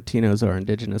if Latinos are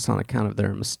indigenous on account of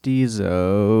their mestizo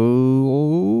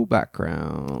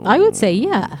background. I would say,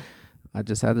 yeah. I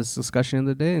just had this discussion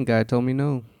the other day and guy told me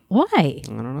no. Why? I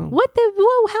don't know.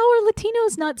 How are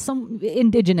Latinos not some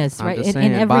indigenous, I'm right? just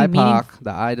saying, in every BIPOC,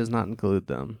 the I does not include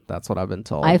them. That's what I've been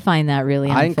told. I find that really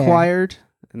unfair. I inquired,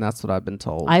 and that's what I've been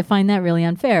told. I find that really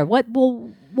unfair. What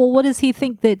does he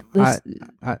think that this...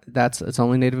 it's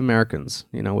only Native Americans,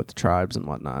 with the tribes and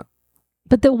whatnot.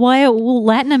 But why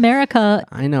Latin America...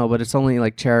 I know, but it's only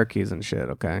like Cherokees and shit,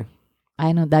 okay?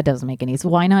 I know that doesn't make any sense.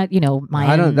 Why not,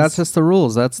 Mayans? That's just the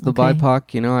rules. That's the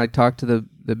BIPOC. I talked to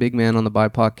the big man on the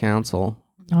BIPOC council.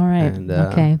 All right. And,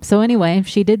 okay. So anyway,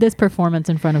 she did this performance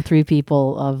in front of 3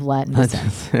 people of Latin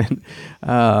descent.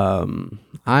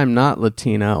 I'm not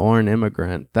Latina or an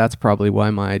immigrant. That's probably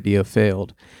why my idea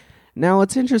failed. Now,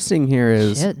 what's interesting here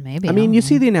is... maybe. I mean, you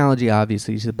see the analogy,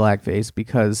 obviously, to blackface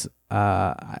because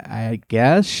I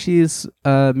guess she's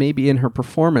maybe in her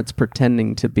performance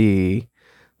pretending to be,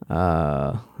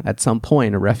 at some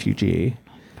point, a refugee.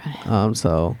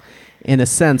 So, in a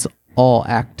sense, all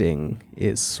acting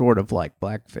is sort of like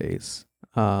blackface.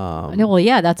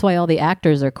 That's why all the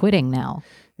actors are quitting now.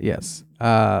 Yes.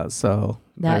 So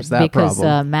there's that because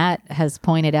problem. Matt has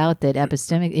pointed out that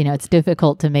epistemic, it's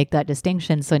difficult to make that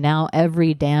distinction. So now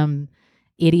every damn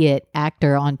idiot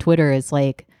actor on Twitter is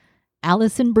like,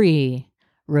 Allison Brie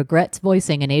regrets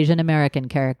voicing an Asian American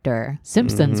character.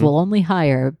 Simpsons will only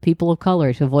hire people of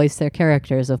color to voice their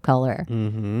characters of color.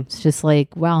 Mm-hmm. It's just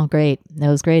like, wow, great. It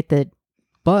was great that.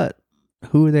 But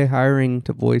who are they hiring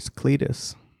to voice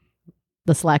Cletus?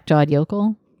 The slack-jawed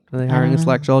yokel? Are they hiring a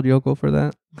slack-jawed yokel for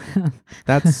that?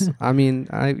 That's, I mean,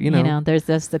 there's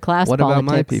the class what politics about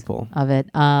my people? Of it.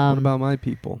 What about my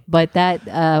people? But that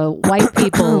white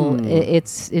people,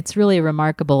 it's really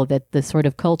remarkable that the sort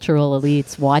of cultural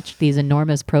elites watched these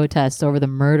enormous protests over the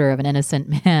murder of an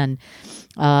innocent man,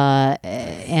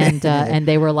 and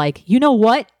they were like, you know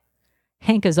what?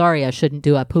 Hank Azaria shouldn't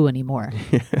do Apu anymore.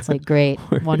 It's like, great,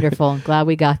 wonderful, glad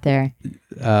we got there.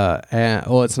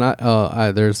 It's not.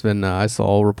 There's been. I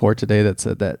saw a report today that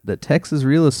said that the Texas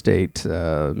Real Estate,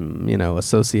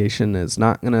 Association is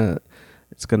not gonna.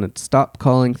 It's gonna stop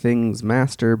calling things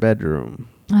master bedroom.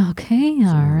 Okay,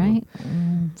 all right.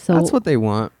 So that's what they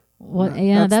want. What?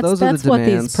 Yeah, that's what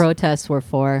these protests were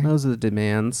for. Those are the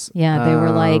demands. Yeah, they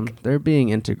were like they're being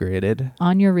integrated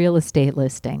on your real estate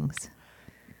listings.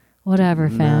 Whatever,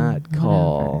 fam. Not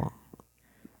call. Whatever.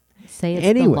 Say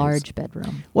it's the large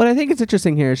bedroom. What I think is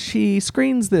interesting here is she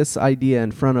screens this idea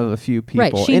in front of a few people.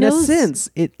 Right, in a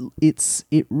sense, it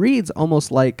reads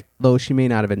almost like though she may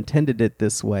not have intended it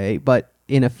this way, but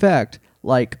in effect,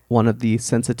 like one of the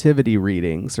sensitivity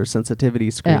readings or sensitivity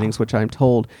screenings, which I'm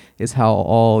told is how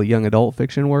all young adult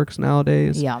fiction works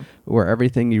nowadays. Yeah, where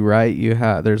everything you write,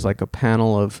 there's like a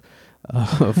panel of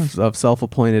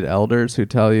self-appointed elders who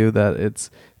tell you that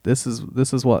this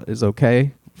is what is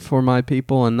okay for my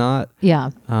people and not. Yeah.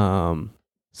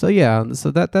 So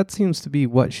that seems to be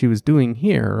what she was doing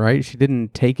here, right? She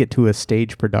didn't take it to a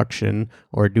stage production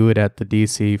or do it at the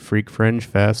DC Freak Fringe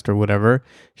Fest or whatever.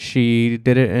 She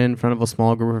did it in front of a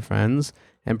small group of friends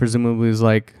and presumably was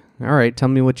like, all right, tell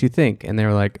me what you think. And they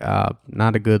were like,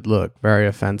 not a good look, very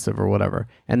offensive or whatever.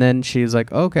 And then she's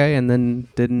like, okay, and then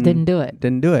didn't do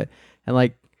it. And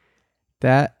like,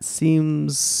 that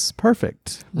seems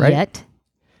perfect, right? Yet.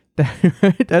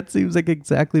 That seems like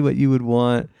exactly what you would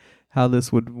want, how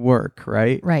this would work,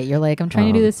 right? Right. You're like, I'm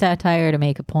trying to do this satire to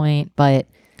make a point, but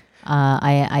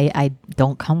I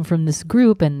don't come from this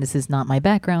group and this is not my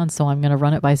background, so I'm going to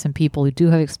run it by some people who do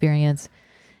have experience.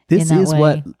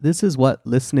 This is what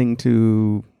listening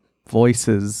to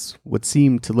voices would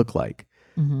seem to look like,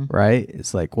 right?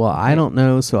 It's like, well, I don't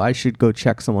know, so I should go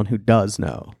check someone who does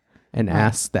know and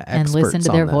ask the experts and listen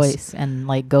to their this. voice and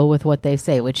like go with what they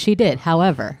say, which she did.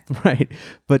 However, right,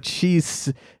 but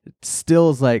she's still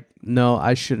is like, no,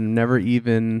 I should have never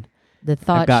even. The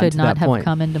thought should not have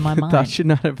come into my mind. Thought should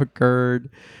not have occurred,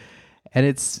 and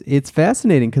it's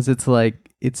fascinating because it's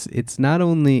like it's not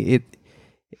only it.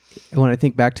 When I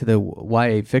think back to the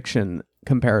YA fiction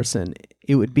comparison,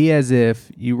 it would be as if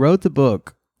you wrote the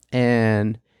book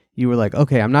and you were like,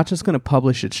 okay, I'm not just going to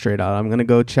publish it straight out. I'm going to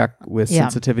go check with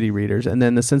sensitivity readers. And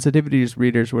then the sensitivity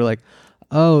readers were like,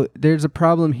 oh, there's a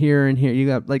problem here and here. You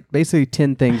got like basically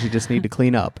 10 things you just need to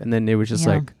clean up. And then it was just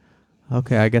like,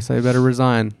 okay, I guess I better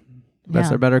resign.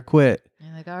 Guess I better quit.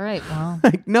 You're like, all right, well.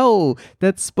 Like, no,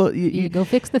 that's supposed you go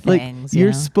fix the like, things.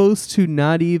 You're supposed to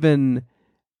not even...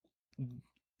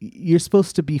 You're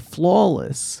supposed to be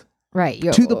flawless, right?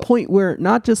 To the point where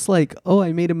not just like, oh,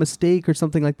 I made a mistake or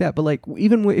something like that, but like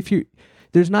even if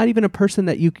there's not even a person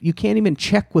that you can't even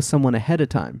check with someone ahead of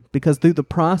time, because through the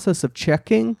process of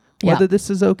checking whether this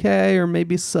is okay or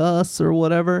maybe sus or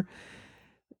whatever,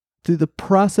 through the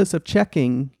process of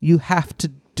checking, you have to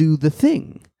do the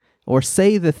thing or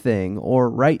say the thing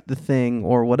or write the thing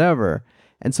or whatever,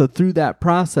 and so through that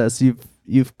process,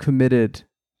 you've committed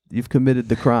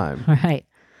the crime, right?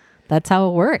 That's how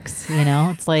it works,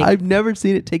 It's like I've never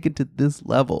seen it taken to this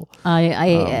level.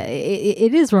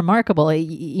 It is remarkable.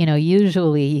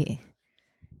 Usually,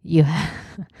 but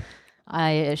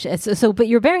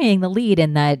you're burying the lead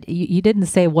in that you didn't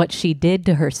say what she did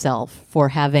to herself for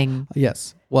having.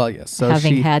 Yes. Well, yes. So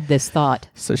having had this thought.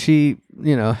 So she,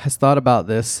 has thought about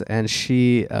this, and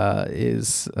she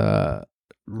is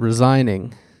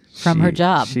resigning from her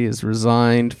job. She is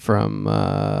resigned from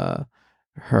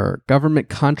her government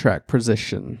contract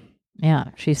position. Yeah,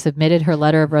 she submitted her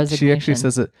letter of resignation. She actually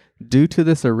says it, due to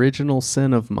this original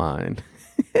sin of mine.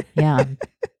 Yeah.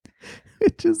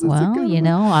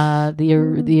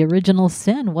 The original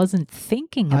sin wasn't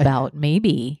thinking about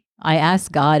maybe. I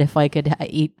asked God if I could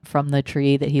eat from the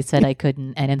tree that he said I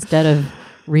couldn't, and instead of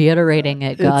reiterating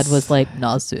it, God was like,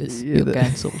 no, sis, you're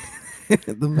canceled.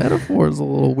 The metaphor is a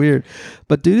little weird.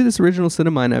 But due to this original sin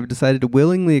of mine, I've decided to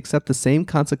willingly accept the same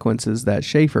consequences that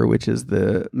Schaefer, which is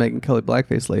the Megyn Kelly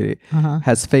blackface lady,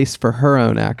 has faced for her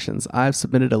own actions. I've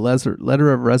submitted a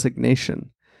letter of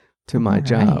resignation to my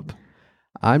job.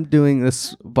 I'm doing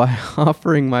this by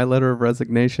offering my letter of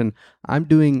resignation. I'm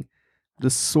doing the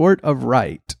sort of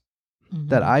right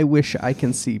that I wish I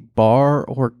can see Barr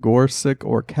or Gorsuch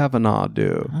or Kavanaugh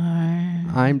do.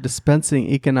 I'm dispensing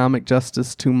economic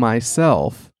justice to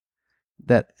myself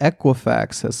that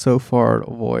Equifax has so far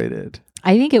avoided.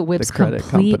 I think it whips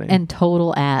complete and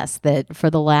total ass that for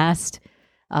the last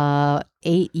 8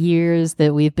 years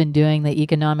that we've been doing the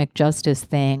economic justice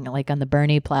thing, like on the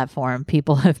Bernie platform,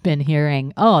 people have been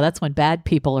hearing, oh, that's when bad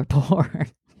people are poor.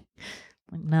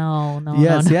 No,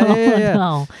 yes,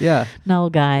 no, yeah. No,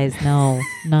 guys,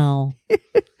 no.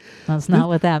 That's not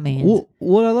what that means. Well,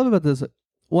 what I love about this,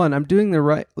 one, I'm doing the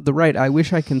right. I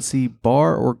wish I can see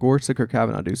Barr or Gorsuch or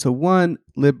Kavanaugh do. So one,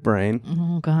 lib brain.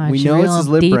 Oh gosh, we know this is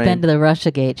lib deep brain. into the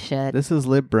Russiagate shit. This is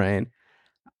lib brain.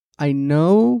 I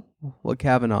know what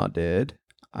Kavanaugh did.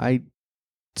 I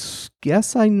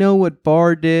guess I know what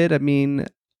Barr did. I mean,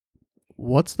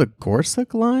 what's the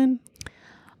Gorsuch line?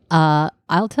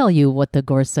 I'll tell you what the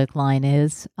Gorsuch line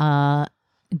is.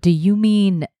 Do you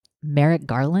mean Merrick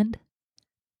Garland?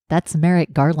 That's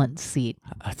Merrick Garland's seat.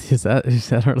 Is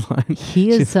that our line? He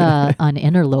is an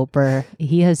interloper.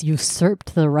 He has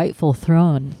usurped the rightful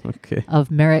throne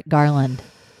of Merrick Garland.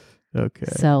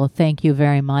 Okay. So thank you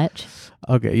very much.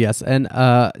 Okay, yes. And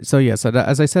so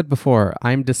as I said before,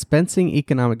 I'm dispensing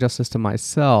economic justice to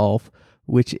myself,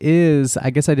 which is,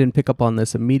 I guess I didn't pick up on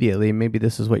this immediately. Maybe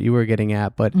this is what you were getting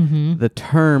at, but the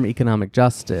term economic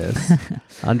justice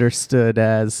understood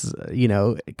as,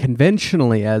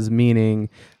 conventionally as meaning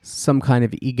some kind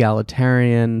of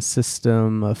egalitarian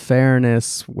system of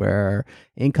fairness where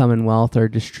income and wealth are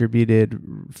distributed,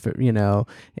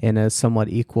 in a somewhat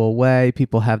equal way.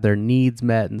 People have their needs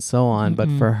met and so on. But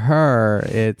for her,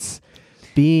 it's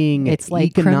being It's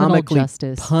like criminal economically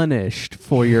justice. punished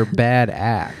for your bad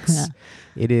acts. Yeah.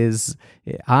 It is.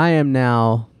 I am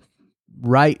now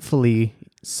rightfully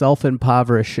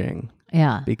self-impoverishing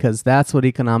Yeah. because that's what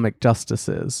economic justice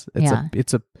is.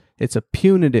 It's a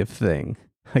punitive thing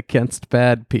against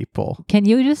bad people. Can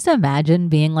you just imagine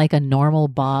being like a normal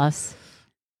boss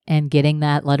and getting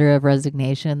that letter of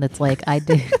resignation that's like, I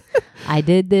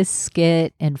did this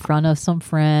skit in front of some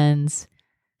friends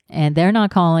and they're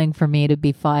not calling for me to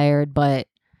be fired, but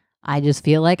I just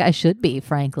feel like I should be,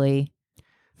 frankly.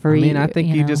 I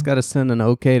think you just got to send an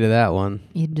okay to that one.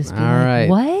 You'd just be all like, right.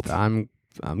 what? I'm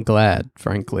glad,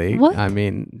 frankly. What? I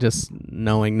mean, just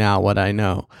knowing now what I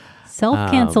know.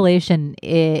 Self-cancellation,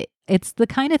 it's the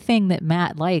kind of thing that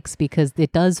Matt likes because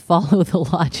it does follow the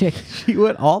logic. She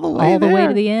went all the way the way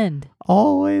to the end.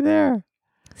 All the way there.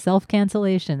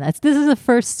 Self-cancellation. This is the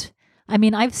first. I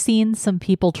mean, I've seen some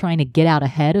people trying to get out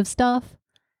ahead of stuff.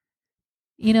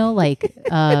 You know, like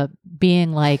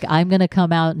being like, I'm going to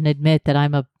come out and admit that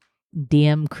I'm a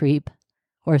DM creep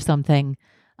or something.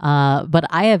 But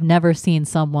I have never seen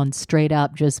someone straight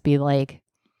up just be like,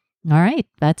 all right,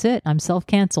 that's it. I'm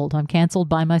self-canceled. I'm canceled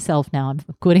by myself now. I'm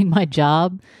quitting my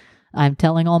job. I'm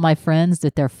telling all my friends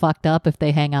that they're fucked up if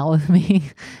they hang out with me.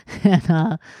 And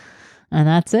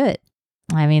that's it.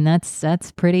 I mean,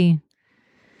 that's pretty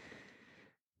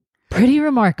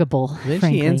remarkable. Then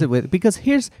frankly. she ends it with, because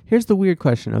here's the weird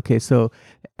question. Okay, so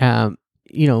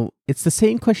it's the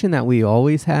same question that we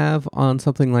always have on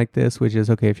something like this, which is,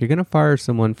 okay, if you're going to fire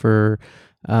someone for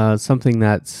something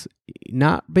that's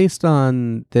not based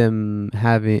on them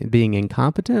being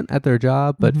incompetent at their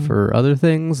job, but for other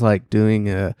things like doing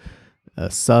a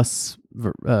sus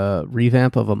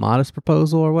revamp of a modest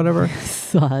proposal or whatever.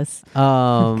 Sus.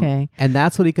 Okay. And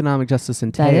that's what economic justice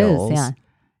entails. That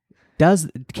is,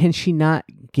 yeah. Can she not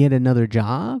get another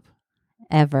job?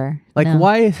 Ever. Like, No.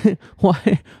 why,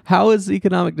 how is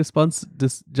economic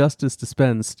justice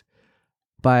dispensed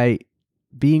by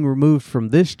being removed from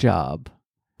this job,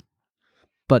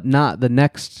 but not the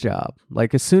next job?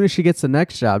 Like, as soon as she gets the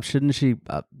next job, shouldn't she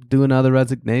do another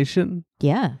resignation?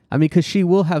 Yeah. I mean, because she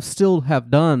will still have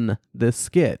done this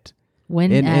skit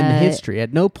in history.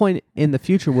 At no point in the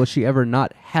future will she ever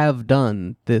not have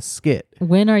done this skit.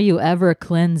 When are you ever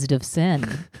cleansed of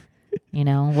sin? You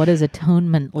know, what does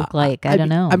atonement look like? I don't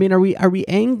know. I mean, are we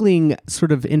angling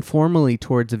sort of informally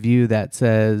towards a view that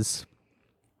says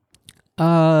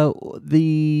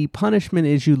the punishment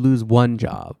is you lose one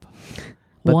job?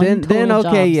 But then okay,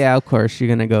 jobs. yeah, of course you're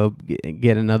gonna go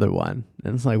get another one,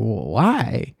 and it's like, well,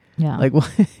 why? Yeah. Like,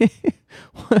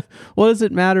 what does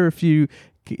it matter if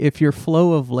your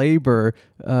flow of labor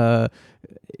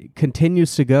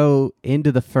continues to go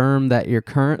into the firm that it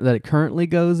currently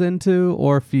goes into,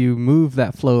 or if you move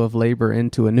that flow of labor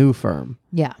into a new firm?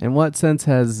 Yeah. In what sense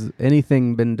has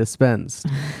anything been dispensed?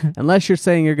 Unless you're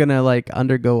saying you're gonna like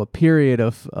undergo a period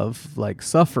of like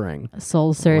suffering,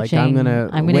 soul searching. Like, I'm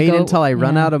gonna wait until I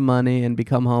run out of money and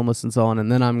become homeless and so on,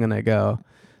 and then I'm gonna go.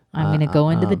 I'm going to go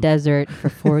into the desert for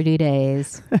 40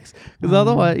 days. Because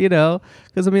otherwise,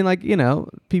 because I mean, like,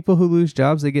 people who lose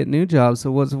jobs, they get new jobs.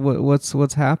 So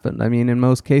what's happened? I mean, in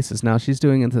most cases now, she's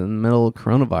doing it in the middle of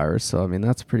coronavirus. So I mean,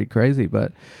 that's pretty crazy.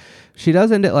 But she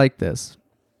does end it like this.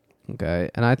 Okay,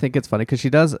 and I think it's funny because she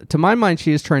does. To my mind,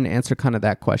 she is trying to answer kind of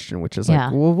that question, which is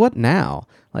like, well, what now?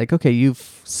 Like, okay,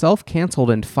 you've self-canceled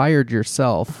and fired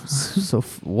yourself. So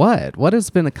what? What has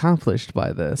been accomplished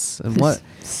by this? And what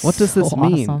does this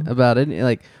mean about it?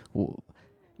 Like,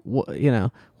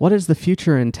 what does the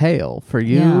future entail for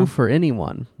you, for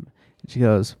anyone? She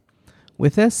goes,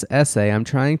 with this essay, I'm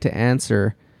trying to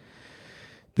answer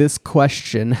this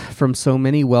question from so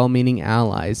many well-meaning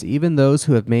allies, even those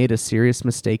who have made a serious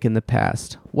mistake in the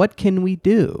past. What can we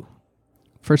do?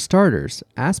 For starters,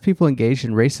 ask people engaged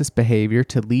in racist behavior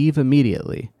to leave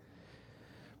immediately.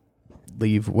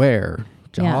 Leave where?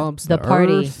 Jobs, the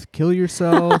party. Earth, kill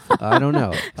yourself. I don't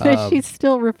know. But she's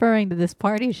still referring to this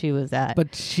party she was at.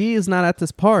 But she is not at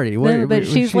this party. But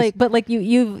she's like,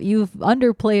 you've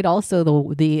underplayed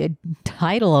also the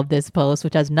title of this post,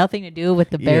 which has nothing to do with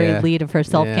the buried lead of her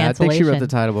self-cancellation. I think she wrote the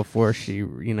title before she,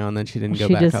 and then she didn't go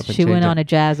back up and she went change on it. a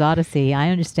jazz odyssey. I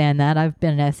understand that. I've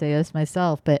been an essayist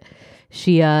myself, but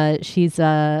she's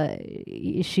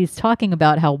talking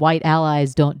about how white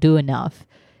allies don't do enough.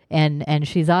 And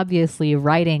she's obviously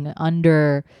writing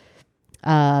under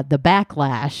the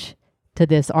backlash to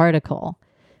this article.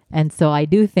 And so I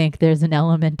do think there's an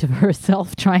element of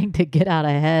herself trying to get out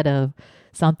ahead of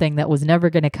something that was never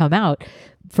going to come out.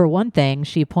 For one thing,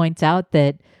 she points out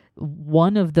that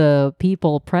one of the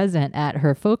people present at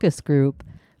her focus group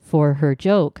for her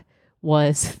joke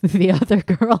was the other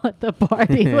girl at the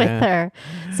party Yeah. with her.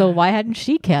 So why hadn't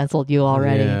she canceled you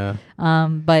already? Yeah.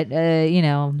 But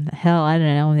hell, I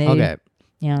don't know. Maybe, Okay.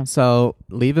 yeah. So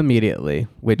leave immediately,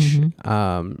 which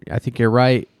I think you're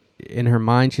right. In her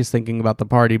mind, she's thinking about the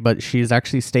party, but she's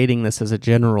actually stating this as a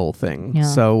general thing. Yeah.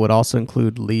 So it would also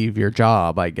include leave your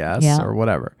job, I guess, Yeah. or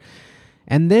whatever.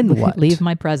 And then what? Leave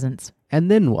my presence. And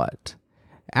then what?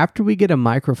 After we get a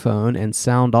microphone and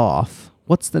sound off,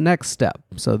 what's the next step?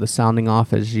 So the sounding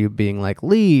off is you being like,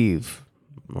 leave,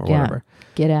 or whatever.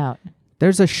 Get out.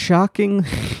 There's a shocking...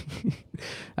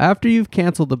 After you've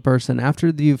canceled the person, after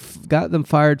you've got them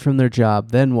fired from their job,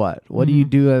 then what? What do you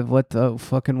do? What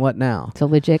now? It's a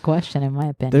legit question, in my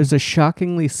opinion. There's a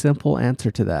shockingly simple answer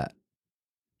to that.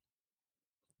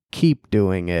 Keep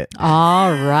doing it.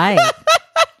 All right.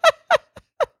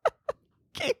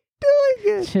 Keep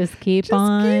doing it. Just keep Keep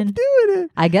on. doing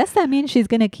it. I guess that means she's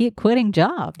going to keep quitting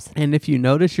jobs. And if you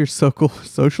notice your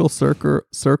social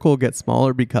circle gets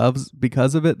smaller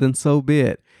because of it, then so be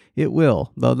it. It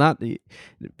will, though not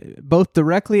both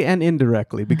directly and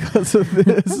indirectly because of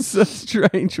this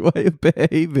strange way of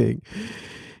behaving.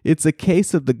 It's a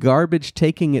case of the garbage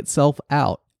taking itself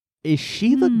out. Is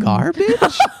she the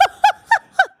garbage?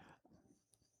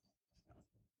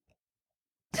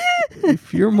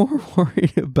 If you're more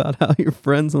worried about how your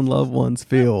friends and loved ones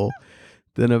feel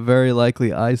than a very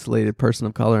likely isolated person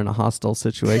of color in a hostile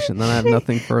situation, then I have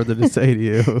nothing further to say to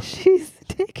you. She's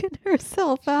taken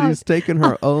herself out. She's taken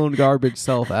her own garbage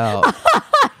self out.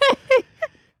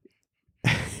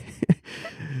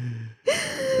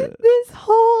 This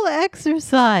whole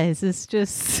exercise is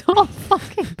just so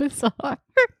fucking bizarre.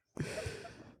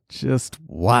 Just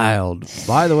wild.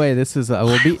 By the way, this is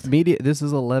This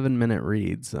is 11-minute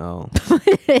read, so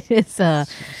It is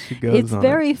she goes it's on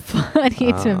very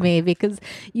funny to me because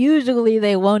usually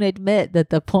they won't admit that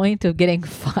the point of getting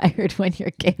fired when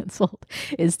you're canceled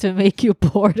is to make you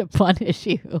poor to punish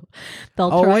you. They'll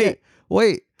Oh try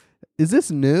wait. Is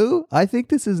this new? I think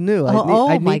this is new.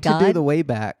 I my need to do God. the way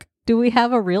back. Do we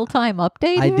have a real-time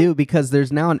update I here? do, because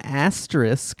there's now an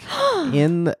asterisk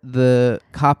in the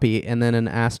copy and then an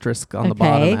asterisk on the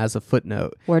bottom as a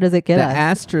footnote. Where does it get The us?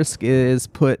 asterisk is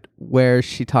put where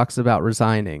she talks about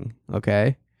resigning,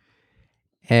 okay?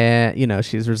 And,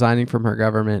 she's resigning from her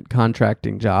government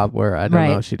contracting job where, I don't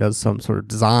know, she does some sort of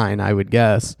design, I would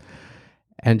guess.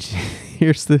 And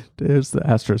here's the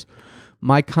asterisk.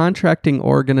 My contracting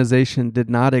organization did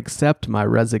not accept my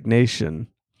resignation.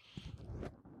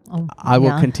 I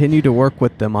will continue to work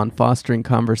with them on fostering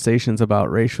conversations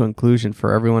about racial inclusion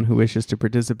for everyone who wishes to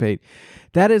participate.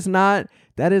 That is not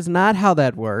how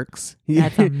that works.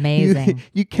 That's amazing.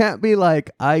 You can't be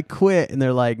like, I quit, and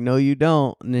they're like, no, you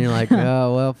don't. And you're like,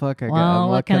 oh, well, fuck,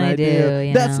 what can I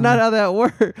do? That's not how that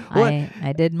works.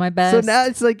 I did my best. So now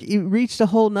it's like you reached a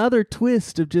whole nother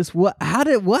twist of just what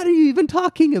are you even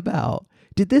talking about?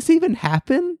 Did this even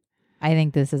happen? I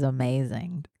think this is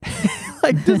amazing.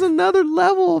 Like, there's another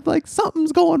level of like,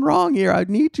 something's going wrong here. I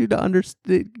need you to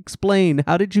explain.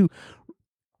 How did you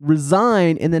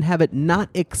resign and then have it not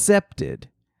accepted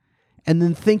and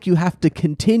then think you have to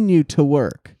continue to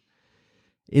work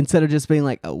instead of just being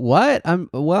like, what? I'm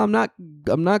not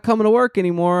coming to work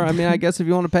anymore. I mean, I guess if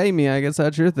you want to pay me, I guess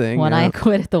that's your thing. When I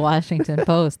quit at the Washington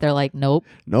Post, they're like, nope,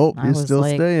 you're still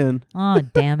staying. Oh,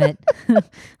 damn it.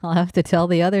 I'll have to tell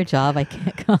the other job I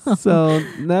can't come. So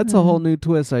that's a whole new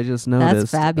twist I just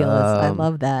noticed. That's fabulous. I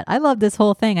love that. I love this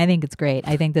whole thing. I think it's great.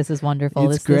 I think this is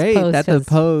wonderful. It's great that the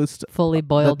Post fully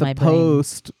boiled my brain.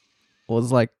 Post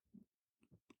was like,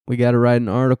 we got to write an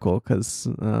article because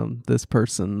this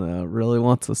person really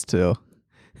wants us to.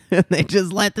 And they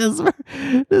just let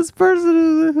this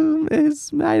person who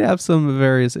might have some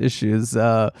various issues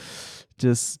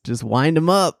just wind them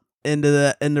up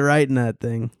into writing that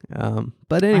thing.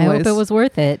 But anyways, I hope it was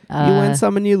worth it. You win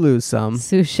some and you lose some.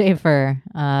 Sue Schaefer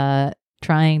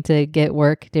trying to get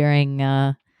work during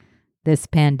this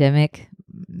pandemic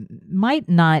might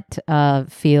not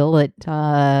feel it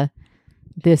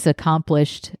this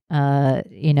accomplished,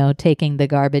 taking the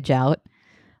garbage out.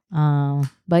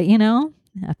 But,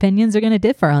 opinions are going to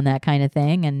differ on that kind of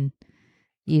thing. And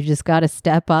you just got to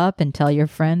step up and tell your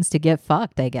friends to get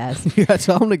fucked, I guess. You got to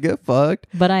tell them to get fucked.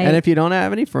 And if you don't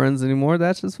have any friends anymore,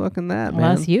 that's just fucking that,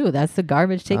 man. That's you. That's the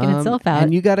garbage taking itself out.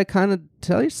 And you got to kind of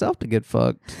tell yourself to get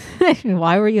fucked.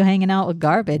 Why were you hanging out with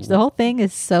garbage? The whole thing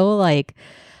is so like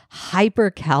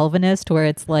hyper Calvinist where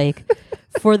it's like,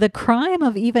 for the crime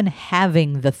of even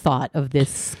having the thought of this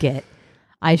skit,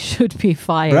 I should be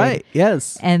fired. Right,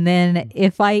 yes. And then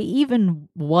if I even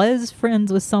was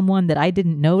friends with someone that I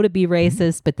didn't know to be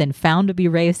racist, but then found to be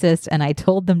racist and I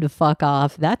told them to fuck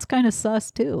off, that's kind of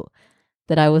sus too.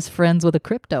 that I was friends with a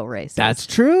crypto racist. That's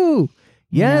true.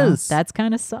 Yes. That's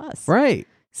kind of sus. Right.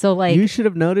 So like you should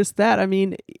have noticed that. I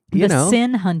mean, you the know.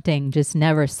 sin hunting just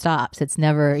never stops. It's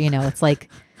never, it's like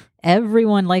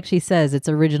everyone, like she says, it's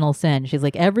original sin. She's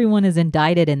like, everyone is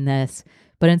indicted in this,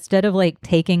 but instead of like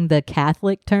taking the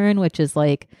Catholic turn, which is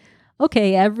like,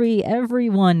 okay,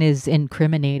 everyone is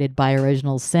incriminated by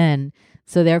original sin,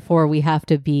 so therefore we have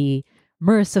to be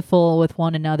merciful with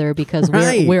one another because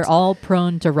we're all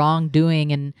prone to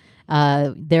wrongdoing, and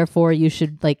therefore you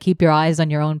should like keep your eyes on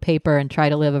your own paper and try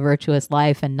to live a virtuous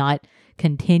life and not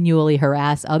continually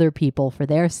harass other people for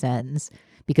their sins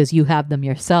because you have them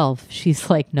yourself. She's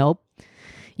like, nope.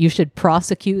 You should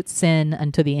prosecute sin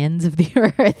unto the ends of the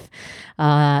earth.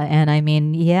 And I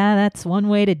mean, yeah, that's one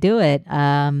way to do it.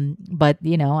 But,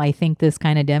 I think this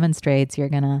kind of demonstrates you're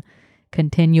going to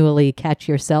continually catch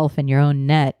yourself in your own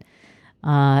net.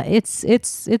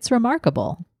 It's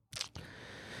remarkable.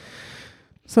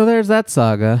 So there's that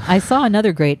saga. I saw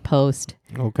another great post.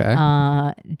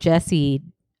 Okay. Jesse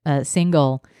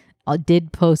Single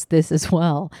did post this as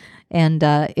well. And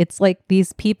it's like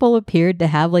these people appeared to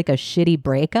have like a shitty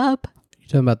breakup. You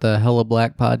talking about the Hella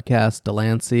Black podcast,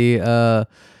 Delancey?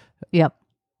 Yep.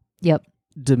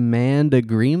 Demand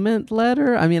agreement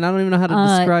letter. I mean, I don't even know how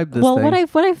to describe this. Well, thing.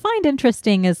 what I find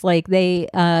interesting is like they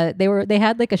had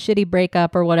like a shitty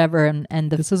breakup or whatever,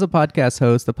 and this is a podcast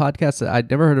host. The podcast I'd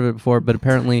never heard of it before, but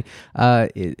apparently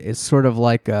it's sort of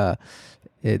like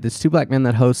there's two black men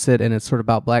that host it, and it's sort of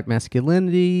about black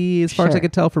masculinity, as far as I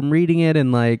could tell from reading it,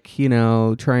 and like,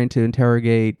 trying to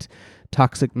interrogate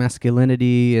toxic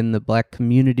masculinity in the black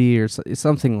community or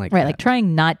something like that. Right, like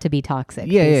trying not to be toxic.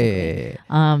 Yeah.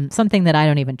 Something that I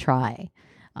don't even try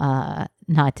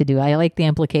not to do. I like the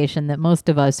implication that most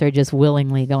of us are just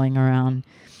willingly going around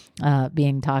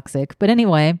being toxic. But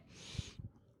anyway,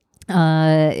 he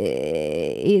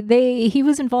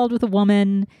was involved with a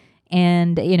woman.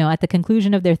 And, at the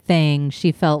conclusion of their thing,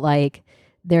 she felt like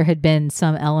there had been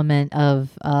some element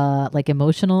of like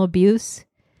emotional abuse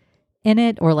in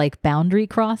it or like boundary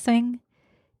crossing.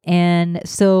 And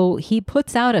so he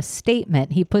puts out a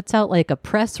statement. He puts out like a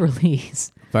press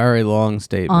release. Very long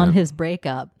statement. On his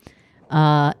breakup.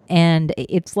 And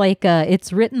it's like,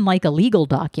 it's written like a legal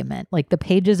document. Like the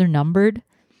pages are numbered.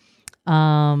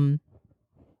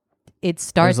 It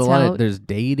starts out. There's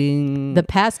dating. The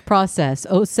past process,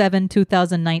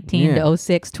 07-2019 to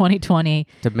 06-2020.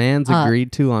 Demands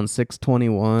agreed to on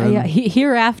 6/21. Yeah,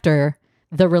 hereafter,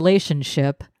 the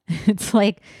relationship. It's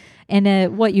like,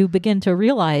 and what you begin to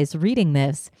realize reading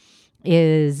this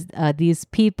is these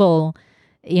people,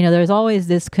 there's always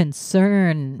this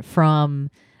concern from,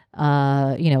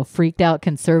 freaked out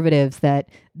conservatives that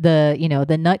the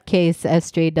nutcase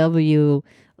SJW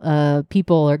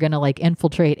people are going to like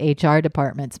infiltrate HR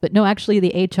departments. But no, actually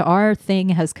the HR thing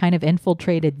has kind of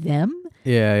infiltrated them.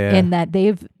 Yeah. In that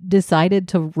they've decided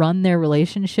to run their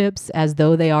relationships as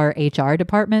though they are HR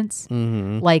departments,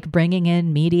 like bringing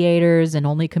in mediators and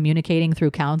only communicating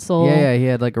through counsel. Yeah, he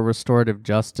had like a restorative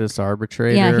justice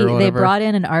arbitrator. Yeah, they brought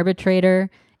in an arbitrator.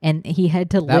 And he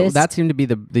had to list... That seemed to be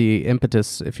the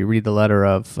impetus, if you read the letter,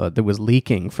 of that was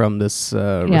leaking from this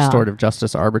restorative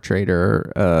justice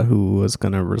arbitrator who was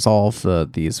going to resolve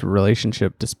these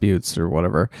relationship disputes or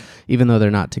whatever, even though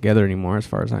they're not together anymore, as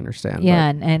far as I understand.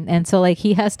 Yeah, and so like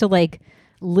he has to like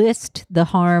list the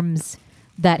harms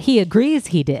that he agrees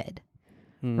he did,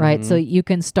 right? So you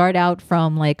can start out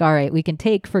from like, all right, we can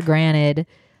take for granted,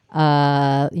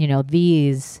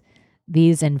 these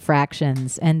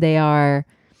infractions, and they are...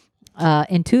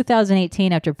 in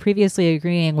 2018, after previously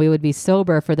agreeing we would be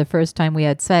sober for the first time we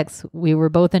had sex, we were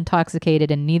both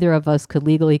intoxicated and neither of us could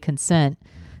legally consent.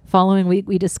 Following week,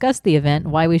 we discussed the event,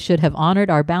 why we should have honored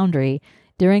our boundary.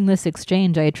 During this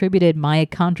exchange, I attributed my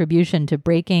contribution to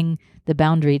breaking the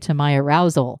boundary to my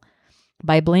arousal.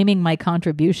 By blaming my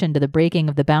contribution to the breaking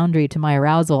of the boundary to my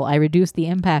arousal, I reduced the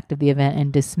impact of the event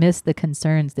and dismissed the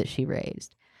concerns that she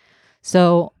raised.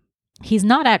 So he's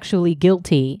not actually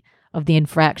guilty of the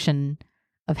infraction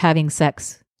of having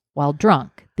sex while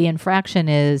drunk. The infraction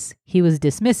is he was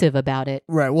dismissive about it.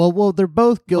 Right. Well, they're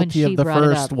both guilty of the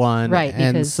first one. Right.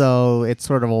 And so it's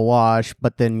sort of a wash.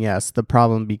 But then, yes, the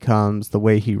problem becomes the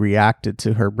way he reacted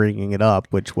to her bringing it up,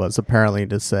 which was apparently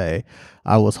to say,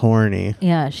 I was horny.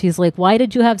 Yeah. She's like, why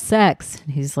did you have sex?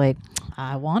 And he's like,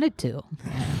 I wanted to.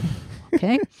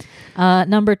 Okay.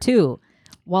 Number 2,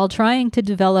 while trying to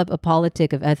develop a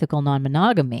politic of ethical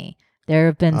non-monogamy, there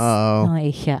have been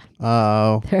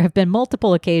there have been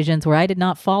multiple occasions where I did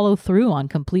not follow through on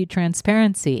complete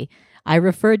transparency. I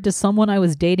referred to someone I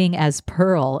was dating as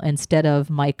Pearl instead of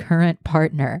my current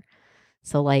partner.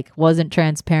 So like wasn't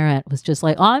transparent, was just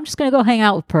like, oh, I'm just going to go hang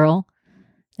out with Pearl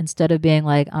instead of being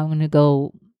like, I'm going to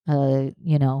go,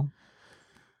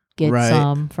 get Right.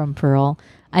 some from Pearl.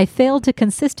 I failed to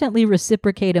consistently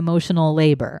reciprocate emotional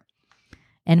labor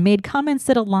and made comments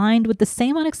that aligned with the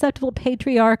same unacceptable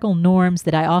patriarchal norms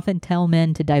that I often tell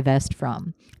men to divest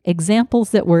from.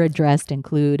 Examples that were addressed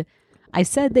include, I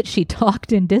said that she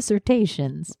talked in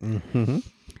dissertations. Mm-hmm.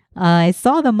 I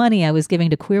saw the money I was giving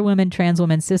to queer women, trans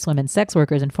women, cis women, sex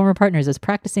workers, and former partners as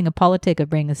practicing a politic of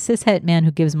being a cishet man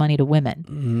who gives money to women.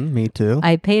 Me too.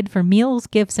 I paid for meals,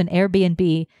 gifts, and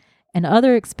Airbnb and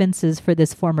other expenses for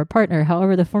this former partner.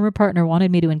 However, the former partner wanted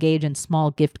me to engage in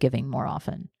small gift giving more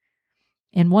often.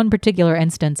 In one particular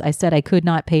instance, I said I could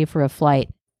not pay for a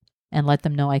flight and let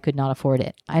them know I could not afford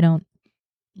it. I don't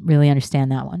really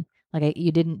understand that one. Like,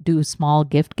 you didn't do small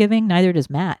gift giving. Neither does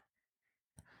Matt.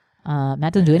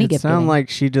 Matt doesn't do any gift giving. It sounded like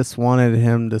she just wanted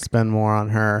him to spend more on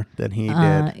her than he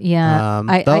did. Yeah.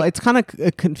 Though it's kind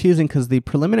of confusing because the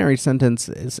preliminary sentence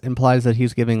implies that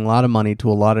he's giving a lot of money to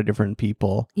a lot of different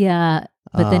people. Yeah.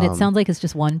 But then it sounds like it's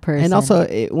just one person. And also,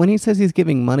 when he says he's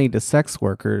giving money to sex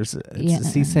workers,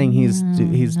 is he saying he's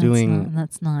doing...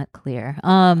 That's not clear.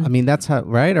 I mean, that's how,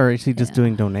 right? Or is he just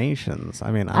doing donations?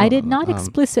 I mean, I did not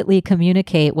explicitly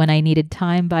communicate when I needed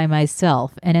time by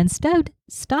myself and instead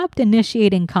stopped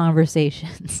initiating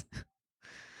conversations.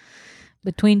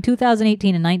 Between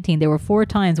 2018 and 19, there were 4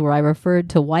 times where I referred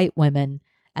to white women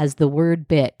as the word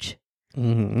bitch.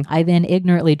 Mm-hmm. I then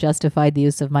ignorantly justified the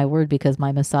use of my word because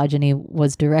my misogyny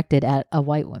was directed at a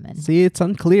white woman. See, it's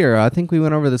unclear. I think we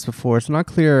went over this before. It's not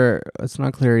clear. It's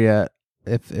not clear yet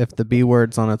if the B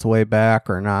word's on its way back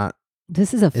or not.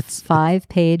 This is a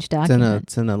 5-page document.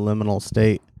 It's in a liminal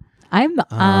state. I'm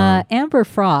Amber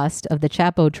Frost of the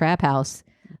WaPo Trap House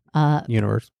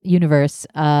universe,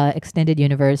 extended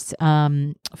universe,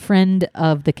 friend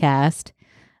of the cast.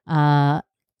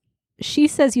 She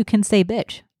says you can say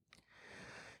bitch.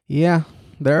 Yeah,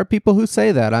 there are people who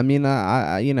say that. I mean,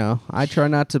 I try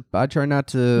not to.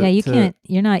 Yeah, you can't.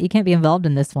 You can't be involved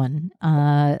in this one.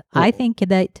 I think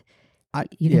that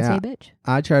you can say bitch.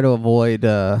 I try to avoid.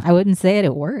 I wouldn't say it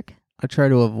at work. I try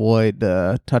to avoid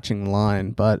touching the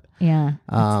line, but yeah,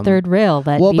 it's third rail.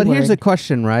 That well, B but word. here's the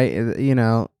question, right?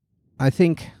 I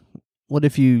think, what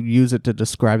if you use it to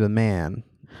describe a man?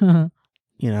 But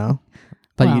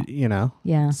well,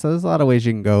 yeah. So there's a lot of ways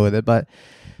you can go with it, But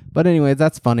anyway,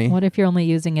 that's funny. What if you're only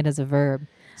using it as a verb?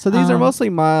 So these are mostly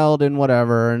mild and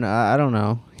whatever, and I don't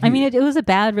know. I mean, it was a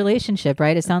bad relationship,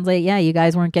 right? It sounds like, you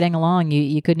guys weren't getting along.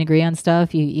 You couldn't agree on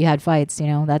stuff. You had fights.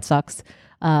 That sucks.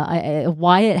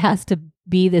 Why it has to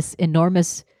be this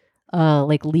enormous,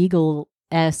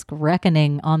 legal-esque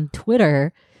reckoning on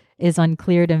Twitter is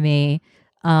unclear to me.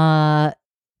 And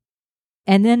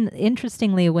then,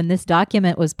 interestingly, when this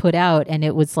document was put out and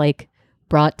it was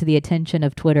brought to the attention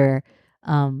of Twitter,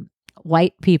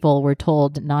 white people were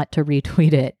told not to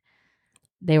retweet it.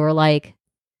 They were like,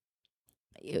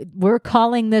 we're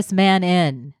calling this man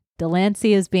in.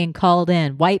 Delancey is being called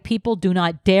in. White people do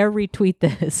not dare retweet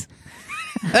this.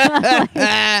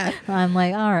 I'm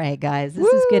like, all right, guys,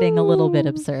 this is getting a little bit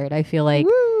absurd. I feel like,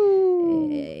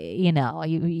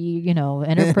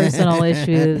 interpersonal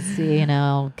issues,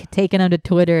 taking them to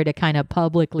Twitter to kind of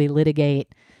publicly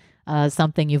litigate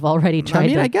something you've already tried. I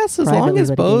mean, I guess as long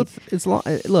as both,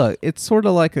 look, it's sort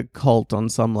of like a cult on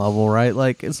some level, right?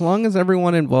 Like, as long as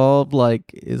everyone involved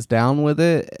is down with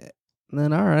it,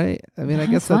 then all right. I mean, I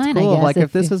guess that's fine, cool. I guess,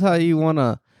 if this is how you want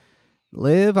to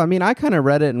live, I mean, I kind of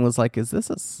read it and was like, is this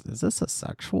a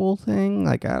sexual thing?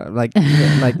 Like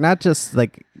not just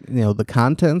the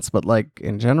contents, but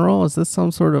in general, is this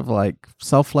some sort of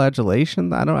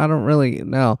self-flagellation? I don't really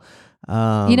know.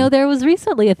 There was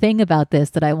recently a thing about this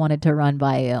that I wanted to run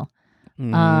by you.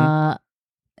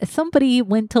 Mm-hmm. Somebody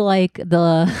went to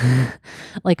the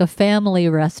a family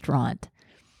restaurant,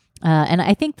 and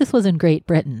I think this was in Great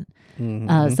Britain.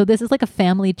 Mm-hmm. So this is a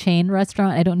family chain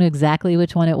restaurant. I don't know exactly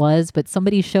which one it was, but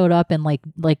somebody showed up in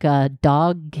a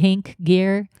dog kink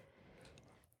gear.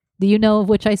 Do you know of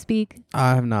which I speak?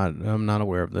 I'm not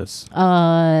aware of this.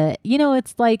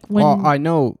 It's like when... Well, I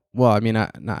know... Well, I mean,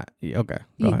 not... Okay,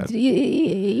 go ahead.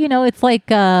 It's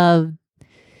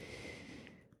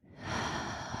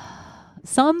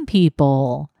some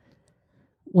people,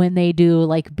 when they do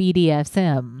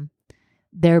BDSM,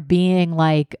 they're being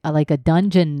a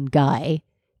dungeon guy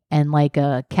and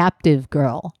a captive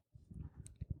girl.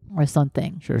 or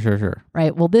something. Sure.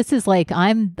 Right. Well, this is like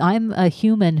I'm a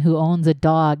human who owns a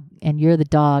dog, and you're the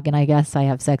dog, and I guess I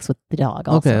have sex with the dog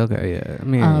also. Okay, yeah. I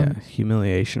mean, yeah,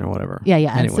 humiliation or whatever. Yeah.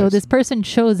 And so Anyways. this person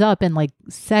shows up in like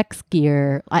sex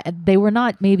gear. They were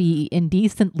not maybe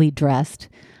indecently dressed,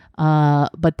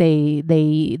 but they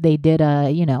did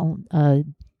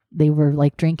they were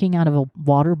like drinking out of a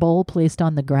water bowl placed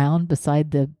on the ground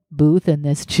beside the booth in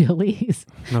this Chili's.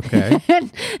 Okay.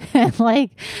 and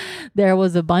like there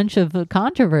was a bunch of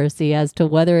controversy as to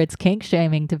whether it's kink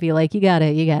shaming to be like, you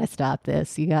gotta stop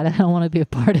this. I don't want to be a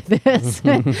part of this.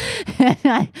 And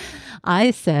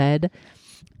I said,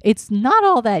 it's not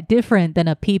all that different than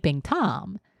a peeping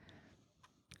Tom.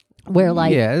 Where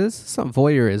like there's some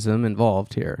voyeurism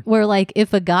involved here. Where like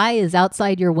if a guy is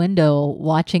outside your window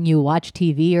watching you watch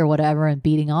TV or whatever and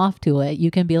beating off to it, you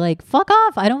can be like, fuck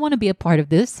off. I don't want to be a part of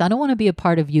this. I don't want to be a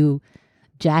part of you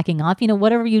jacking off.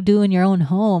 Whatever you do in your own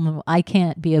home, I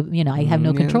can't be I have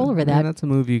no control over that. Yeah, that's a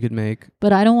move you could make.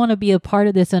 But I don't want to be a part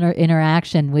of this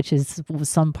interaction, which is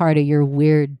some part of your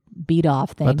weird beat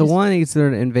off thing. But the one is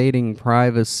they're invading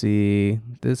privacy.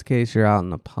 In this case, you're out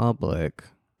in the public.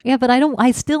 Yeah, but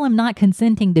I still am not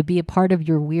consenting to be a part of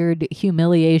your weird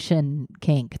humiliation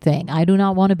kink thing. I do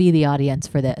not want to be the audience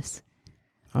for this.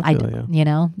 I feel you.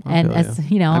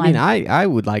 I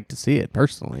would like to see it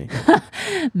personally.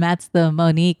 Matt's the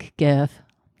Monique gif.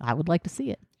 I would like to see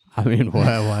it. I mean,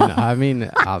 wouldn't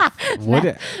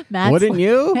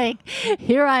you? Like,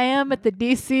 here I am at the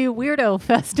DC Weirdo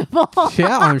Festival.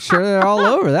 Yeah, I'm sure they're all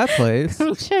over that place.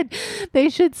 They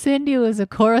should send you as a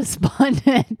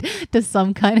correspondent to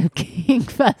some kind of kink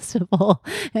festival,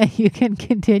 and you can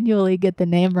continually get the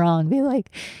name wrong. Be like,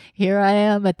 here I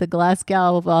am at the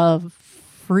Glasgow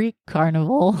Freak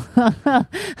Carnival.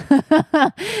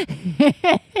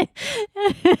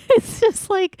 it's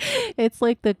like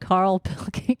the Carl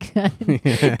Pilkington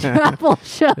travel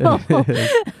show.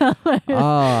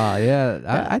 Oh yeah,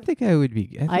 I think I would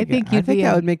be. I think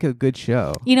that would make a good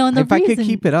show. And if I could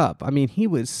keep it up. I mean, he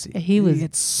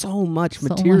had so much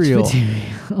material.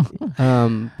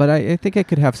 But I think I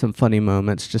could have some funny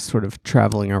moments, just sort of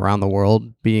traveling around the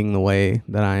world, being the way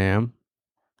that I am.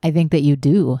 I think that you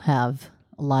do have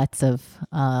lots of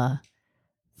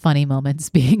funny moments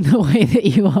being the way that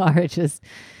you are, just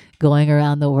going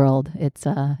around the world. It's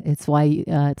why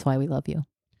we love you.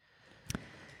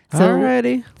 So,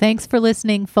 alrighty. Thanks for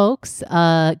listening, folks.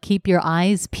 Keep your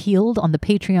eyes peeled on the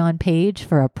Patreon page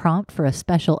for a prompt for a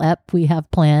special ep we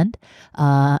have planned.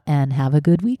 And have a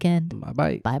good weekend.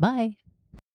 Bye-bye. Bye-bye.